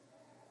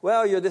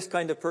 Well, you're this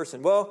kind of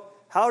person. Well,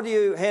 how do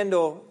you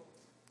handle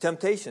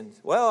temptations?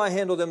 Well, I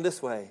handle them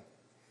this way.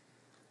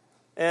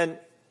 And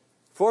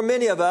for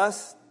many of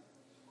us,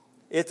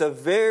 it's a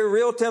very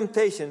real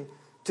temptation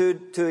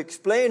to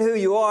explain who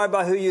you are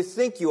by who you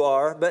think you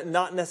are, but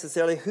not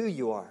necessarily who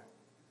you are.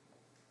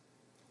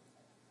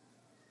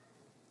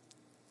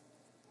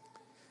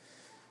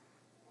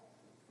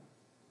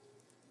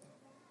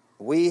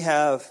 We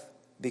have,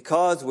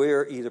 because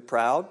we're either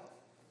proud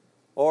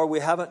or we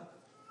haven't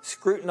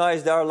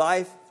scrutinized our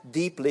life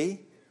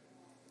deeply,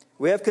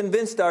 we have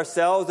convinced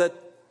ourselves that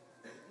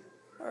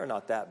we're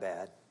not that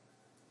bad.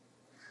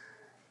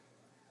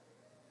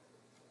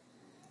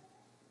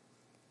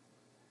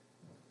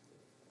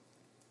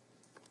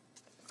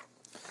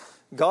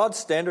 God's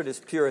standard is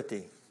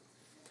purity.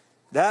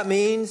 That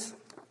means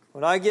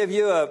when I give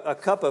you a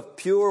cup of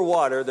pure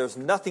water, there's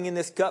nothing in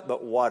this cup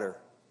but water.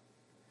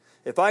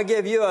 If I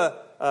give you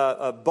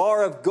a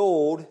bar of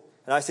gold,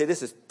 and I say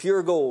this is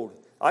pure gold,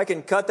 I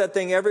can cut that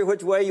thing every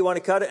which way you want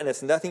to cut it, and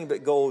it's nothing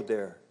but gold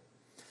there.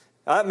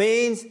 That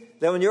means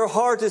that when your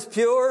heart is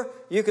pure,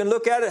 you can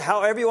look at it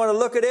however you want to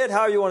look at it,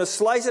 however you want to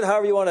slice it,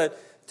 however you want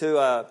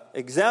to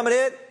examine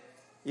it.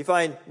 You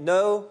find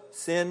no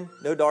sin,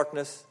 no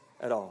darkness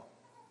at all.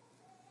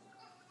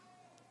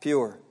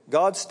 Pure.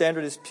 God's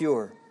standard is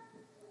pure.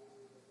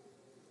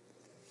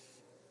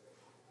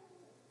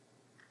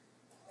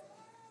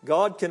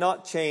 God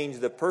cannot change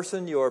the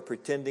person you are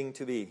pretending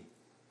to be.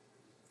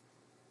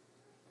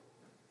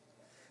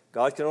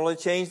 God can only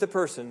change the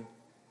person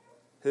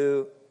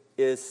who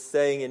is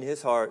saying in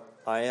his heart,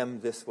 I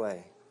am this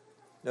way.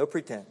 No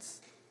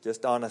pretense,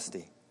 just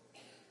honesty.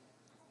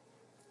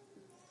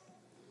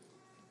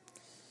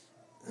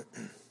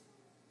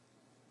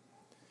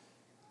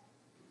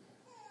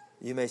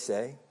 You may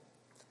say,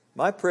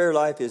 my prayer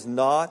life is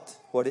not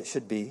what it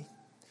should be.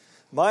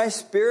 My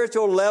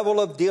spiritual level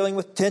of dealing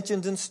with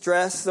tensions and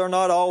stress are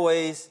not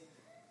always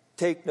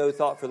take no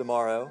thought for the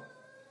morrow.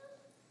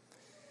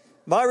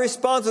 My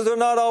responses are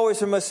not always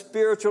from a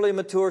spiritually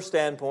mature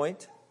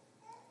standpoint.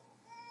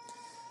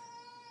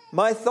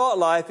 My thought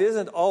life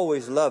isn't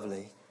always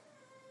lovely.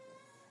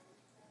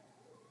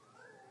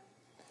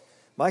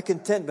 My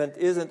contentment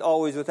isn't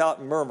always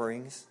without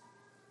murmurings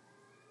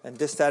and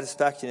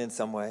dissatisfaction in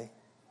some way.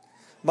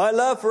 My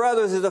love for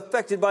others is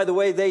affected by the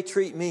way they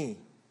treat me.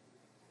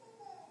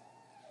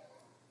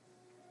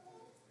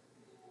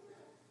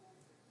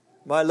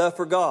 My love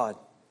for God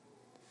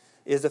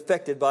is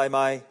affected by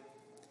my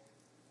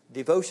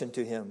devotion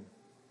to Him.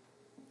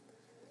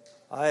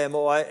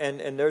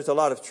 And there's a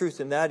lot of truth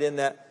in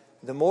that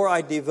the more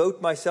I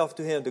devote myself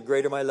to Him, the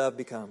greater my love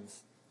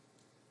becomes.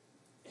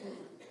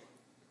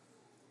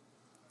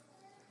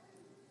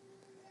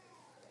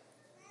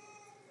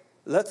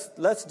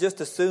 Let's just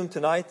assume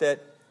tonight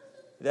that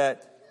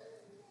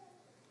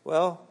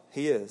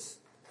He is.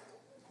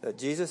 That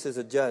Jesus is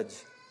a judge.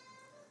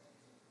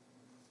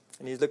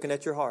 And He's looking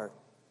at your heart.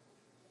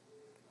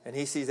 And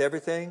He sees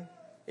everything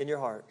in your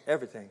heart.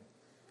 Everything.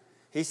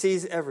 He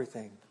sees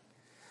everything.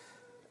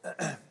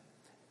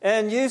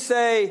 And you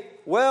say,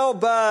 well,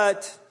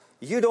 but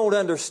you don't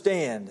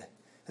understand.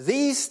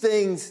 These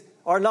things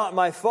are not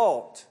my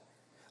fault.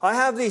 I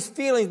have these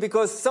feelings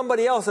because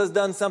somebody else has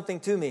done something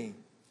to me.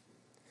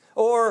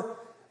 Or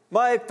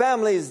my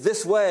family is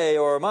this way,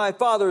 or my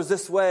father's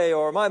this way,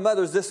 or my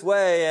mother's this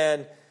way,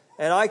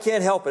 and I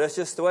can't help it. It's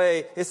just the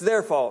way, it's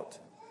their fault.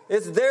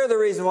 They're the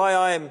reason why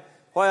I'm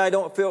why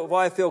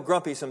I feel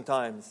grumpy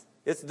sometimes.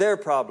 It's their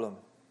problem.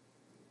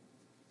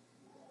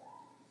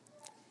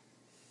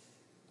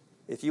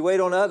 If you wait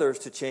on others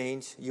to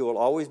change, you will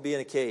always be in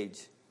a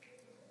cage.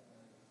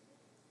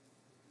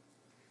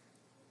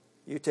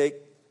 You take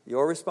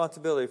your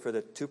responsibility for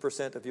the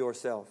 2% of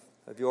yourself,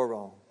 of your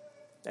wrong,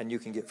 and you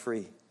can get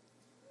free.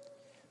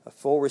 A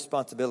full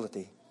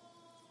responsibility.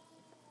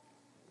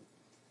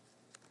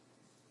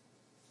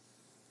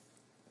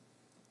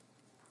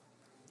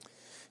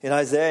 In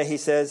Isaiah, he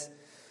says,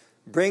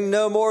 bring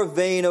no more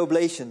vain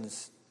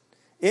oblations.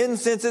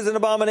 Incense is an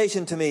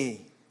abomination to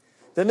me.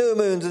 The new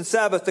moons and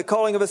Sabbath, the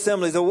calling of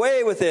assemblies,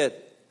 away with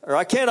it. Or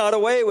I cannot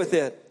away with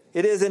it.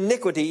 It is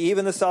iniquity,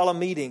 even the solemn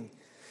meeting.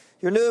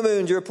 Your new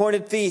moons, your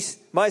appointed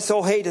feasts, my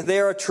soul hateth. They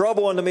are a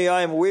trouble unto me.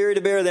 I am weary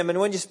to bear them. And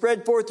when you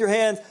spread forth your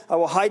hands, I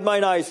will hide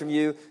mine eyes from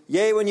you.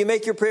 Yea, when you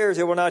make your prayers,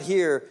 they will not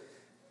hear.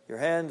 Your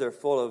hands are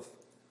full of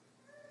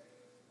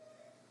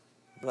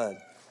blood.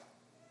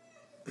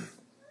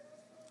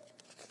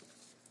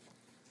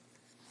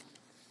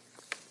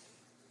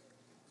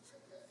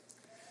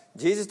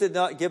 Jesus did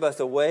not give us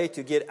a way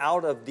to get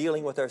out of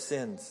dealing with our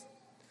sins.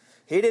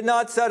 He did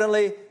not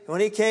suddenly,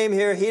 when he came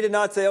here, he did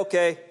not say,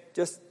 okay,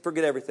 just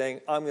forget everything.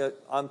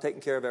 I'm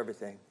taking care of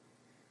everything.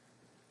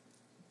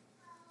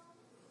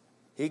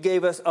 He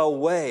gave us a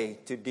way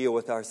to deal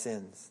with our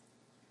sins.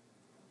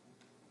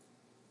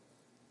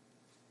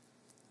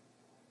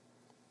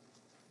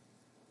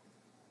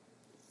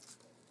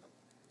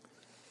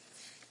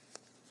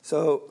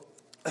 So,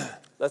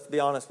 let's be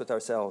honest with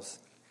ourselves.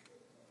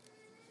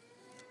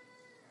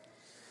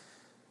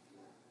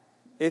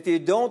 If you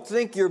don't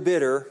think you're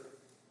bitter,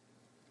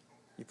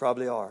 you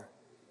probably are.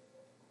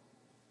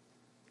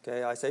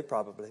 Okay, I say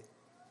probably.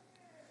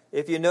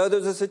 If you know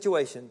there's a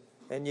situation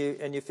and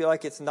you feel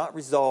like it's not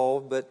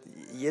resolved, but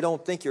you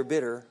don't think you're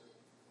bitter,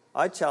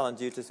 I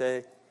challenge you to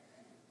say,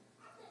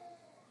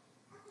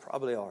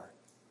 probably are.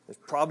 There's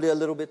probably a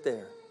little bit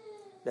there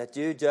that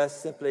you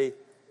just simply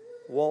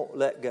won't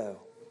let go.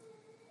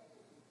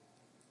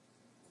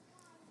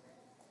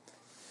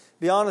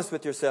 Be honest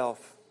with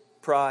yourself.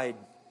 Pride,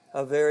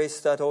 a very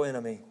subtle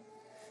enemy.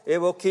 It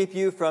will keep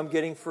you from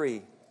getting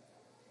free.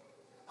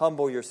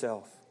 Humble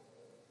yourself.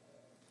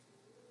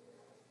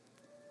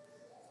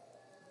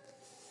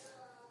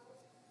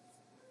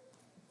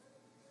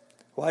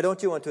 Why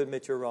don't you want to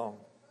admit you're wrong?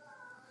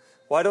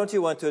 Why don't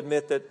you want to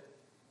admit that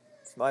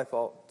it's my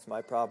fault, it's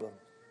my problem?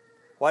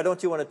 Why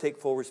don't you want to take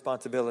full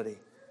responsibility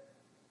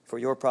for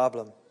your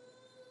problem?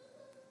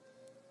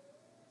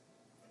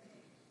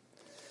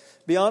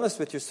 Be honest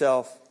with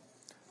yourself.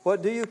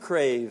 What do you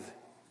crave?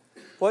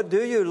 What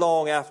do you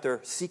long after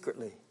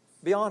secretly?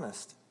 Be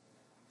honest.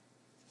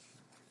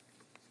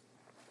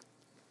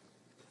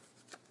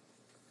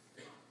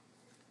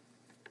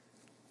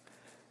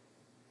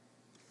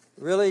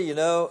 Really,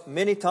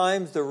 many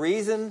times the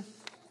reason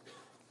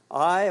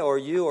I or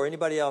you or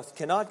anybody else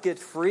cannot get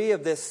free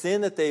of this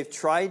sin that they've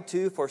tried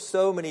to for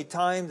so many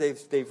times,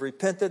 they've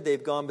repented,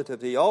 they've gone to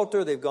the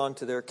altar, they've gone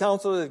to their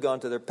counselor, they've gone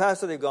to their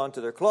pastor, they've gone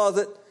to their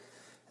closet,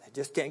 they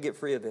just can't get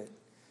free of it.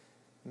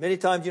 Many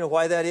times, you know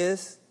why that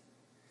is?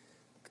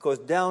 Because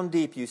down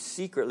deep, you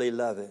secretly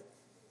love it.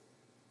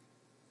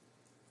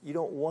 You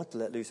don't want to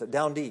let loose of it.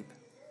 Down deep.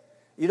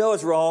 You know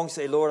it's wrong.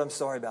 Say, Lord, I'm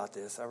sorry about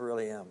this. I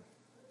really am.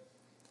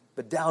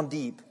 But down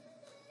deep,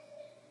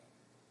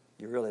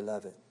 you really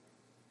love it.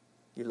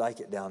 You like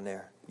it down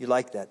there. You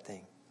like that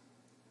thing.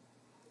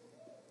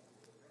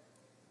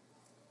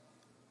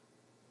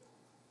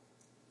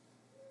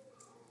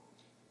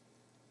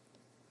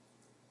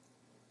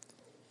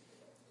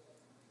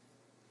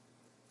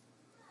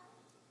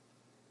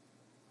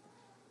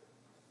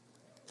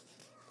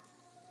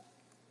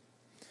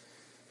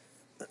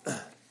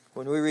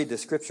 When we read the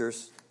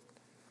scriptures,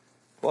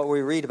 what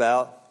we read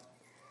about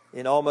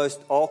in almost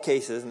all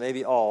cases,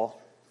 maybe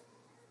all,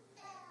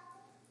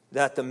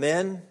 that the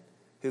men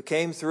who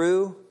came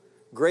through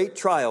great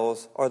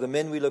trials are the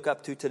men we look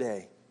up to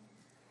today.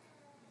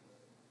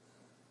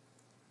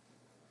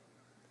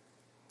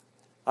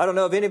 I don't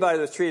know if anybody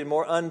was treated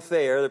more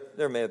unfair.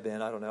 There may have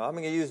been, I don't know. I'm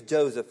going to use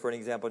Joseph for an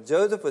example.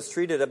 Joseph was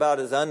treated about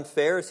as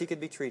unfair as he could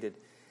be treated.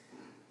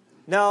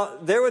 Now,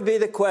 there would be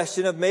the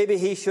question of maybe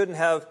he shouldn't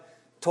have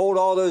told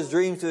all those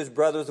dreams to his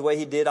brothers the way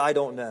he did. I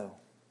don't know.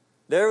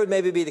 There would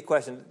maybe be the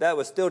question.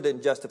 That still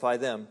didn't justify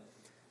them.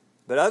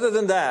 But other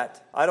than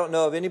that, I don't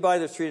know of anybody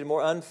that's treated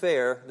more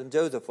unfair than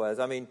Joseph was.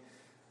 I mean,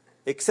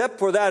 except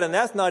for that, and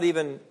that's not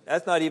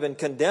even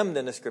condemned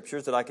in the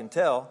scriptures that I can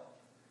tell.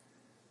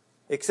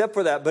 Except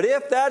for that. But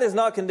if that is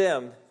not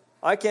condemned,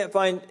 I can't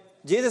find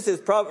Joseph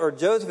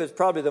is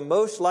probably the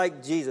most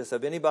like Jesus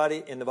of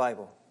anybody in the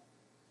Bible.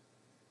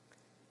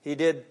 He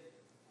did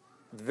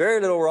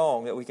very little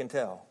wrong that we can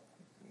tell.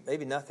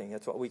 Maybe nothing.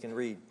 That's what we can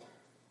read.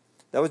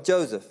 That was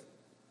Joseph.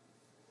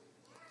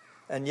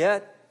 And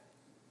yet,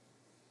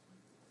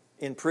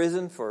 in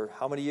prison for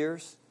how many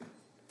years?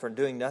 For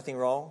doing nothing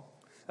wrong.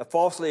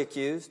 Falsely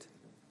accused.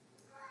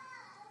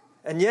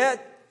 And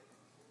yet,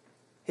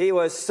 he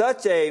was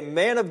such a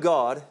man of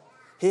God.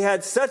 He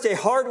had such a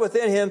heart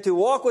within him to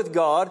walk with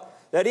God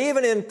that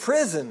even in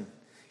prison,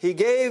 he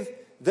gave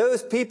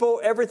those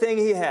people everything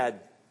he had.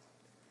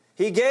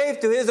 He gave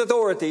to his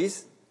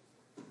authorities.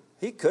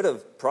 He could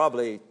have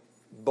probably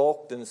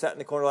balked and sat in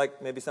the corner like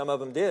maybe some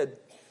of them did.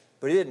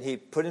 But he didn't. He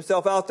put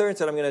himself out there and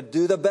said, I'm going to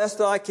do the best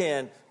that I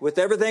can with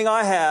everything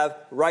I have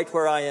right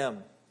where I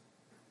am.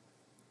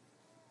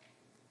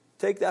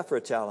 Take that for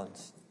a challenge.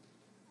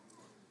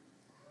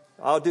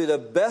 I'll do the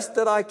best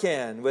that I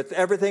can with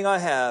everything I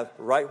have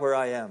right where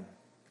I am.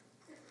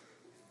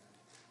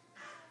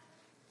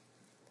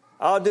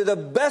 I'll do the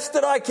best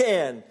that I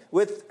can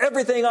with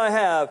everything I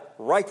have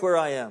right where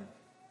I am.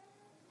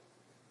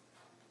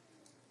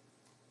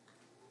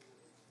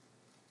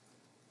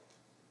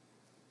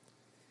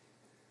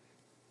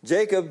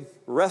 Jacob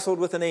wrestled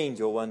with an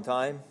angel one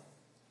time.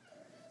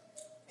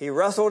 He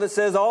wrestled, it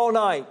says, all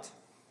night.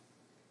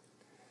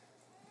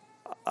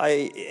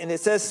 And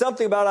it says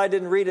something about, I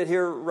didn't read it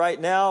here right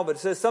now, but it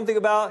says something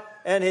about,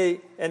 and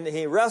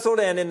he wrestled,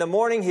 and in the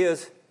morning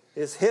his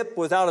hip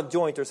was out of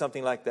joint or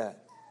something like that.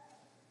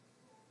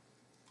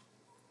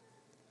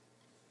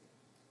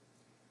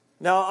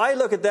 Now, I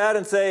look at that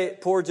and say,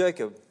 poor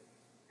Jacob.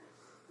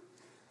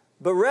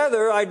 But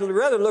I'd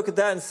rather look at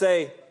that and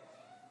say,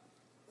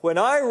 when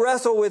I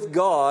wrestle with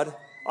God,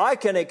 I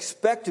can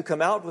expect to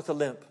come out with a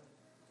limp.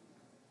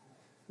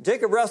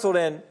 Jacob wrestled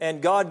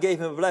and God gave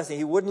him a blessing.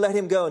 He wouldn't let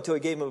him go until he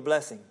gave him a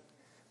blessing.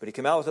 But he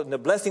came out with it, and the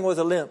blessing was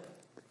a limp.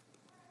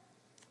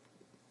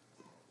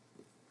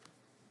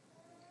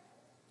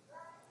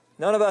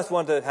 None of us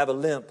want to have a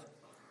limp.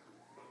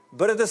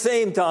 But at the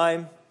same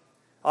time,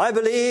 I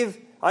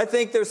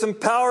think there's some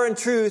power and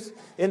truth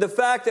in the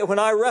fact that when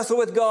I wrestle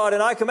with God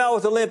and I come out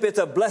with a limp, it's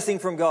a blessing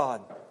from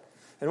God.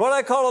 And what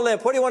I call a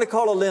limp, what do you want to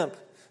call a limp?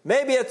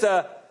 Maybe it's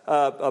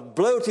a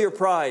blow to your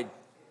pride.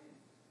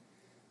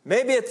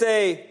 Maybe it's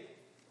a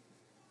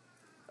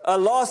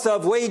loss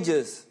of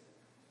wages.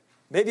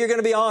 Maybe you're going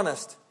to be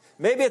honest.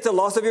 Maybe it's a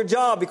loss of your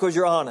job because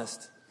you're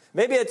honest.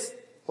 Maybe it's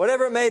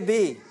whatever it may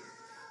be.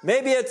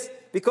 Maybe it's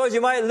because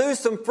you might lose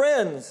some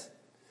friends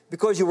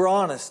because you were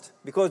honest.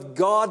 Because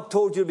God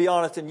told you to be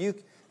honest and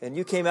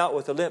you came out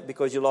with a limp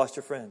because you lost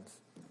your friends.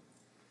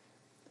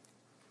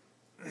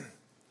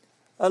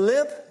 A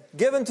limp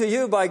given to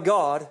you by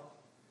God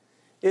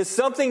is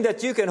something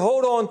that you can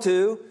hold on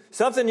to,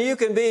 something you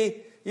can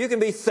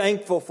be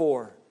thankful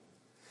for.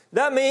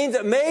 That means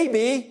that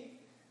maybe,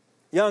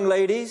 young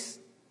ladies,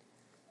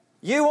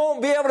 you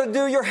won't be able to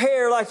do your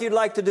hair like you'd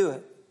like to do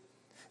it.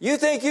 You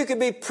think you could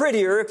be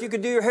prettier if you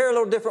could do your hair a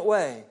little different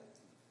way.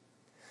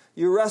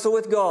 You wrestle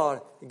with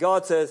God.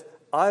 God says,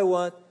 I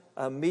want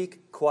a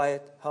meek,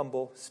 quiet,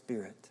 humble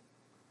spirit.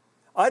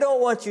 I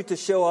don't want you to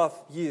show off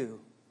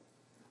you.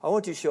 I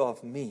want you to show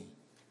off me.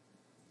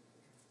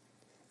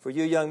 For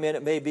you young men,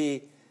 it may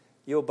be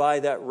you'll buy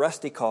that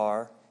rusty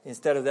car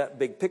instead of that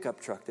big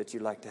pickup truck that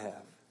you'd like to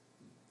have.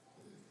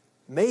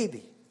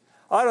 Maybe.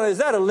 I don't know. Is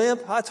that a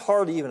limp? That's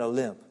hardly even a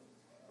limp.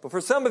 But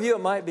for some of you,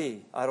 it might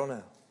be. I don't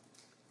know.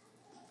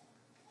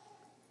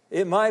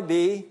 It might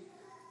be.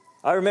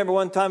 I remember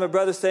one time a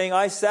brother saying,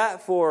 I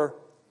sat for,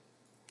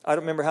 I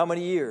don't remember how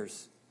many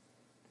years,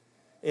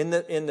 in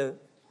the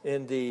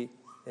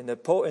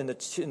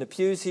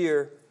pews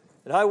here,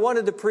 and I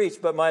wanted to preach,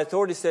 but my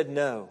authority said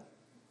no,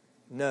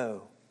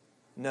 no,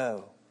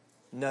 no,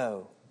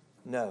 no,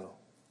 no.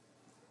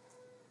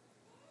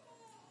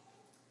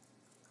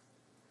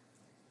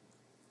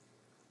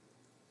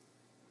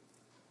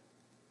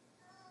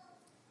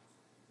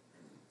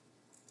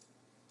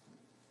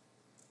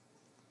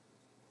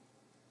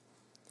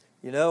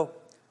 You know,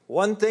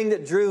 one thing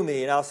that drew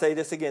me, and I'll say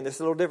this again, this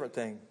is a little different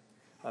thing.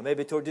 I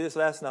maybe told you this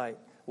last night.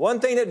 One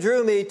thing that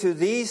drew me to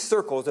these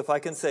circles, if I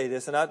can say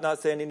this, and I'm not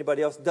saying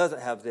anybody else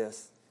doesn't have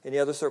this, any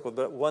other circles,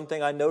 but one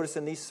thing I noticed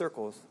in these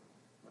circles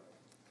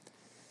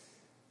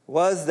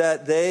was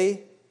that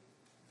they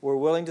were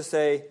willing to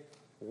say,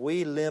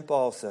 we limp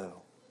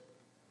also.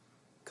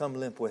 Come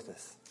limp with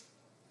us.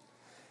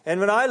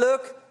 And when I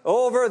look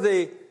over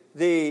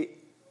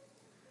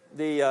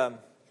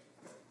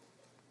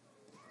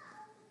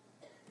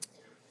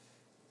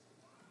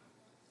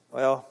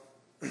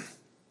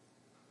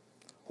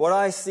what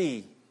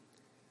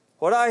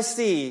I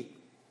see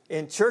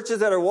in churches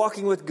that are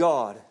walking with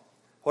God,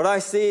 what I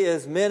see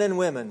is men and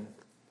women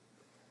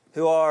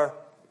who are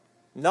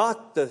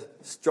not the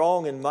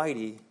strong and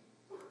mighty,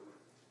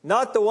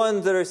 not the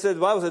ones that are said, the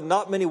Bible said,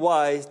 not many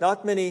wise,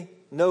 not many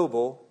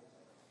noble,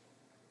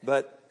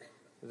 but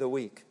the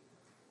weak.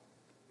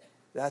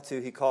 That's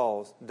who he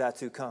calls. That's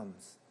who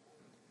comes.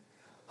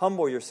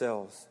 Humble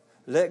yourselves.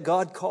 Let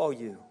God call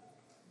you.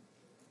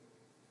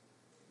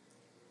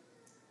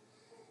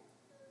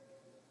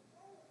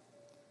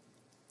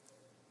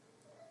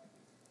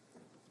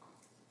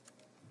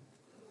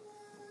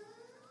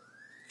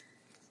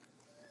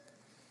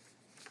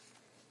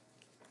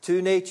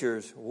 Two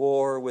natures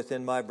war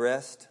within my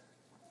breast.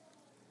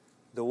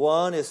 The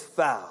one is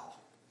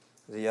foul,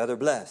 the other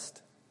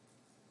blessed.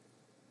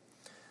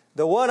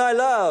 The one I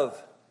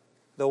love,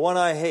 the one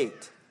I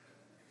hate.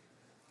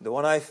 The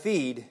one I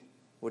feed,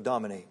 will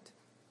dominate.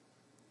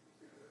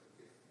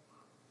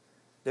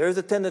 There's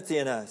a tendency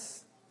in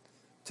us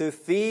to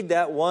feed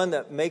that one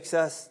that makes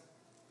us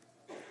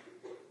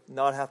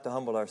not have to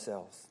humble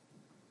ourselves.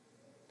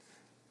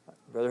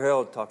 Brother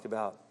Harold talked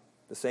about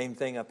the same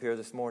thing up here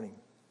this morning.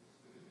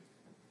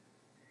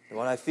 The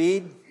one I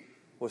feed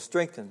will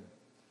strengthen.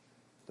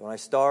 The one I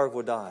starve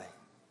will die.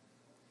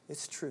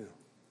 It's true.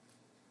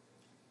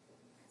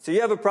 So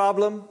you have a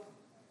problem.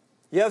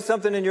 You have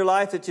something in your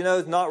life that you know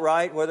is not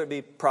right, whether it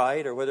be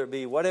pride or whether it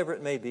be whatever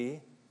it may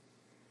be.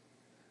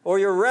 Or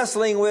you're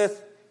wrestling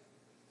with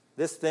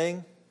this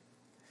thing.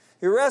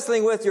 You're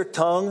wrestling with your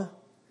tongue.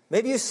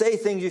 Maybe you say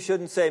things you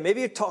shouldn't say.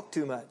 Maybe you talk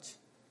too much.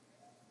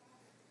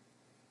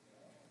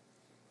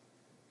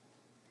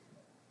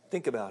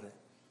 Think about it.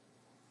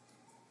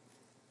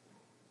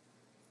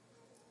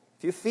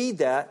 If you feed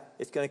that,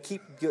 you're going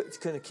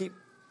to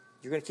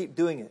keep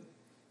doing it.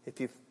 If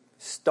you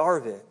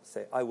starve it,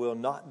 say, I will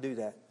not do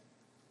that.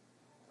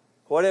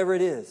 Whatever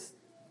it is,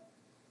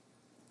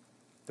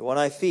 the one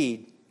I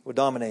feed will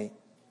dominate.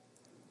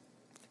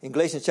 In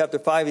Galatians chapter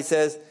 5, he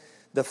says,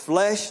 the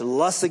flesh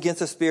lusts against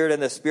the spirit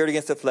and the spirit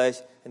against the flesh,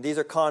 and these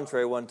are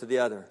contrary one to the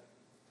other.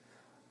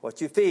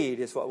 What you feed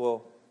is what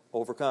will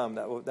overcome.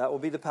 That will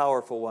be the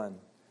powerful one.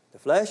 The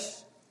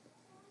flesh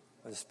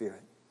or the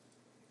spirit.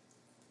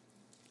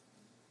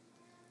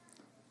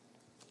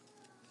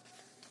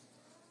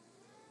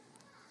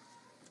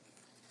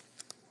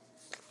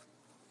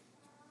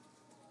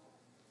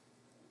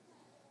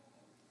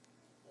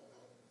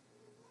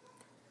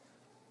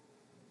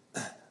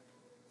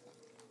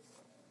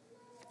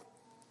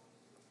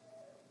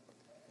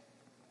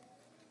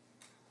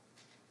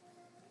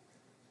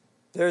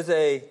 There's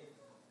a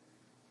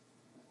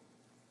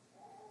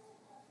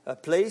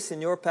place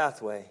in your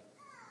pathway.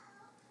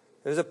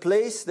 There's a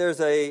place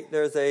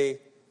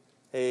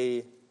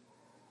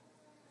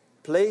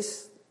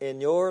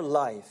in your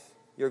life.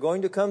 You're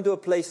going to come to a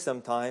place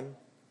sometime,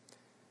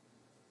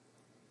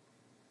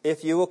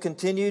 if you will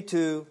continue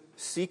to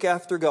seek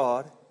after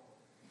God,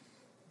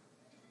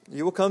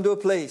 you will come to a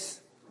place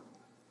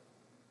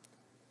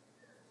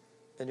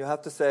and you'll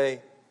have to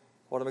say,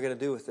 what am I going to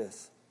do with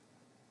this?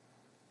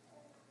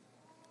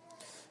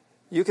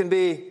 You can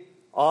be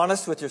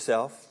honest with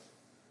yourself.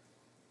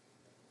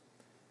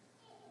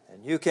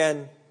 And you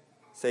can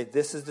say,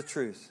 this is the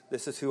truth.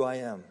 This is who I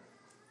am.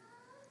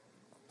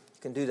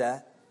 You can do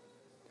that.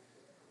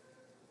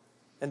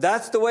 And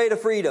that's the way to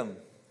freedom.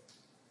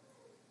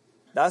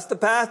 That's the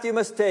path you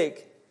must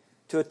take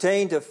to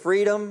attain to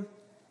freedom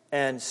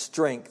and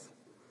strength.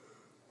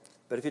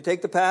 But if you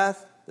take the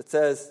path that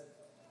says,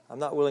 I'm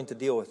not willing to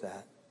deal with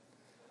that.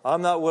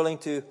 I'm not willing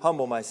to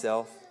humble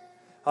myself.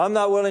 I'm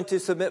not willing to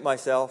submit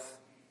myself.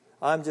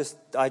 I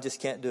just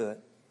can't do it.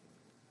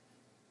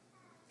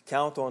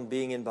 Count on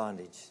being in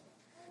bondage.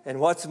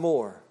 And what's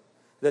more,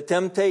 the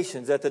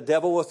temptations that the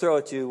devil will throw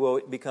at you will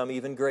become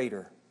even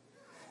greater.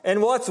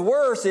 And what's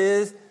worse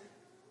is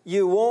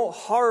you won't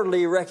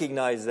hardly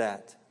recognize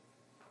that.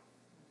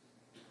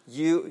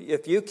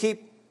 If you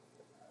keep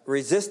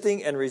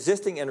resisting and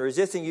resisting and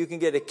resisting, you can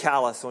get a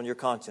callus on your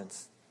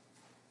conscience.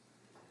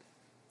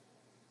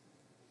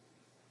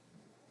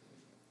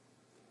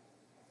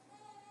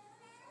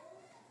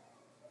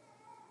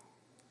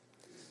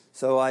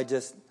 So I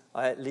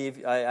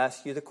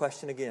ask you the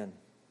question again.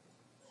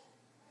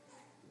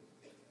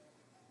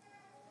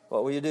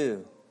 What will you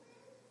do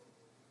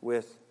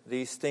with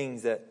these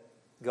things that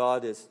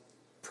God is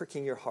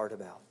pricking your heart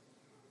about?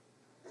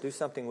 Do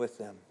something with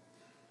them.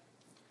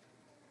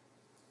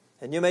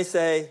 And you may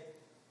say,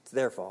 it's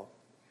their fault.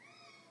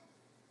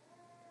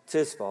 It's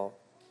his fault,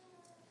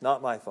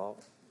 not my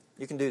fault.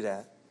 You can do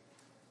that.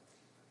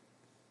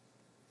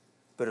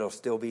 But it'll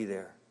still be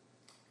there.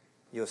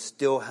 You'll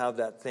still have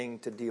that thing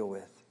to deal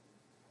with.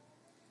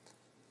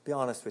 Be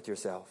honest with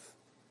yourself.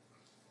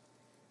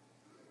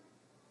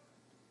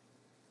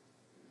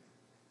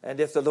 And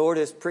if the Lord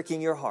is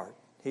pricking your heart,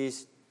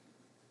 He's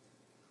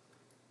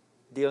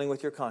dealing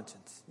with your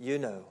conscience, you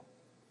know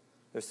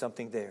there's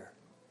something there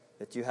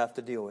that you have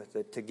to deal with,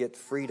 that to get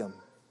freedom,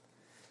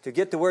 to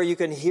get to where you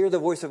can hear the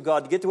voice of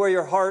God, to get to where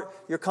your heart,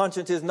 your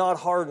conscience is not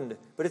hardened,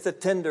 but it's a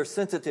tender,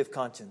 sensitive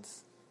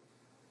conscience.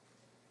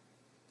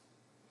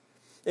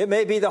 It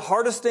may be the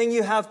hardest thing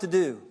you have to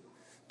do,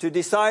 to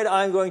decide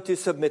I'm going to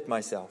submit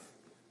myself.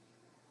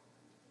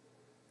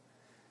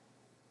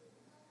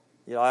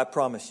 You know, I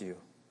promise you,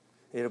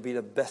 it'll be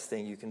the best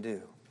thing you can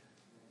do.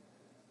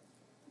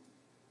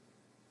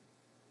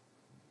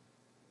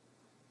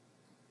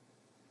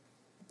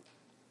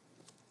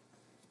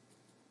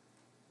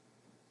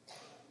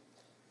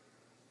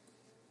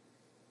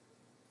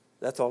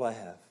 That's all I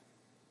have.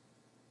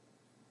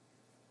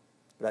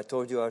 But I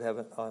told you I'd have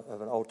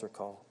an altar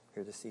call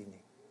here this evening.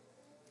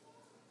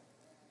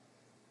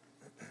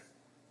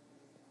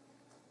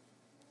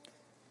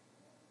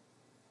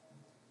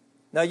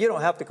 Now, you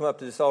don't have to come up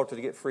to this altar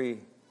to get free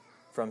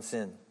from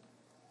sin.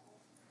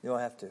 You don't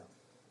have to.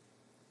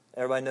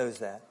 Everybody knows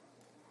that.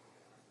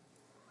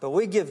 But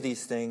we give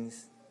these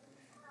things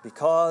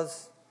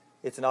because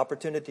it's an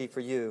opportunity for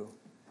you,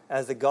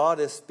 as the God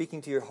is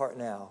speaking to your heart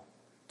now,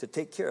 to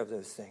take care of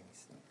those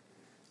things.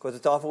 Because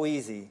it's awful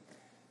easy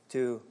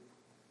to,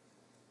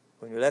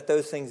 when you let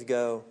those things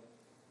go,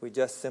 we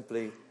just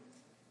simply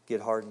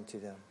get hardened to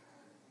them.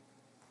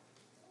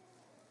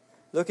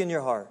 Look in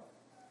your heart.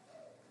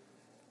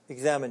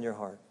 Examine your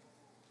heart.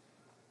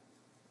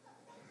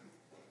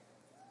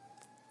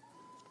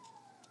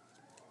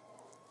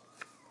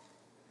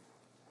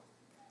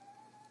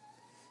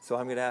 So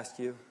I'm going to ask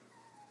you,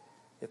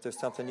 if there's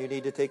something you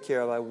need to take care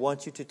of, I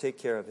want you to take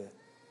care of it.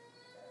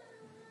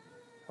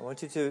 I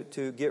want you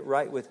to get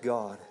right with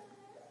God.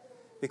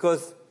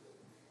 Because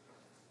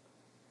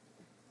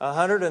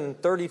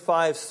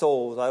 135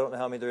 souls, I don't know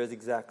how many there is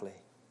exactly,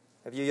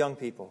 of you young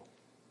people.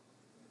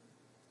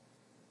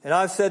 And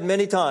I've said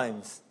many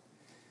times,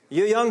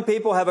 you young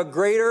people have a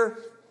greater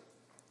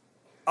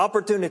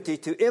opportunity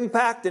to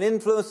impact and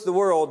influence the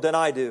world than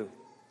I do.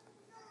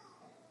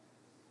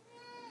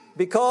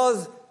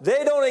 Because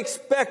they don't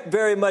expect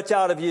very much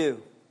out of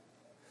you.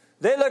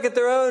 They look at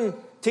their own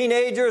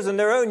teenagers and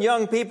their own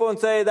young people and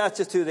say, that's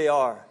just who they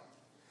are.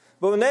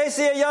 But when they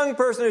see a young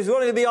person who's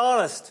willing to be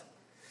honest,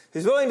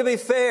 who's willing to be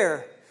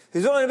fair,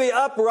 who's willing to be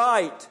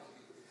upright,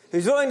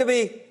 who's willing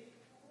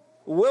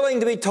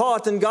to be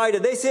taught and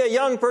guided, they see a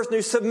young person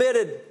who's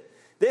submitted.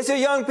 They see a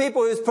young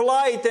people who's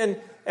polite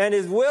and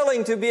is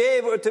willing to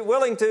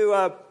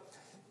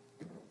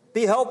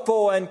be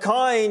helpful and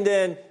kind,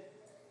 and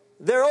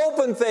they're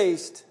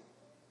open-faced.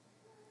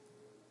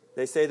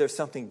 They say there's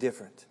something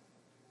different.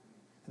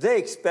 They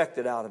expect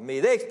it out of me.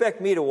 They expect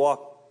me to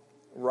walk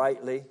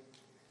rightly.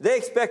 They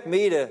expect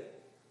me to,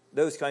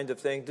 those kinds of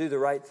things, do the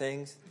right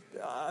things.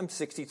 I'm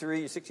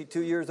 63,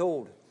 62 years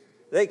old.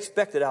 They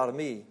expect it out of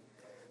me.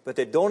 But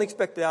they don't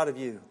expect it out of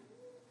you.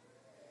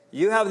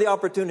 You have the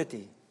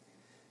opportunity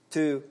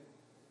to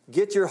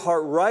get your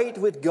heart right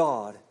with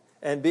God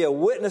and be a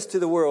witness to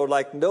the world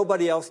like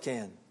nobody else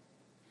can.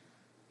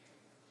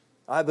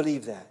 I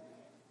believe that.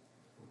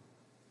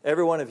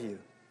 Every one of you.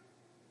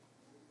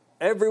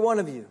 Every one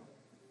of you.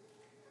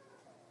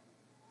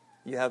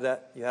 You have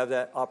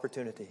that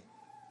opportunity.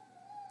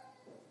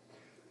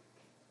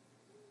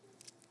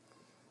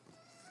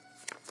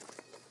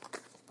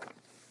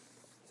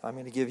 So I'm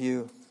going to give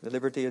you the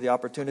liberty of the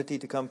opportunity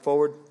to come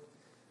forward.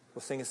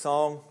 We'll sing a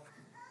song.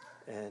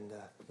 And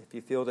if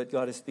you feel that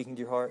God is speaking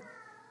to your heart,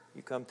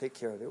 you come take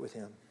care of it with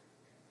Him.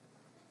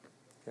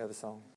 You have a song.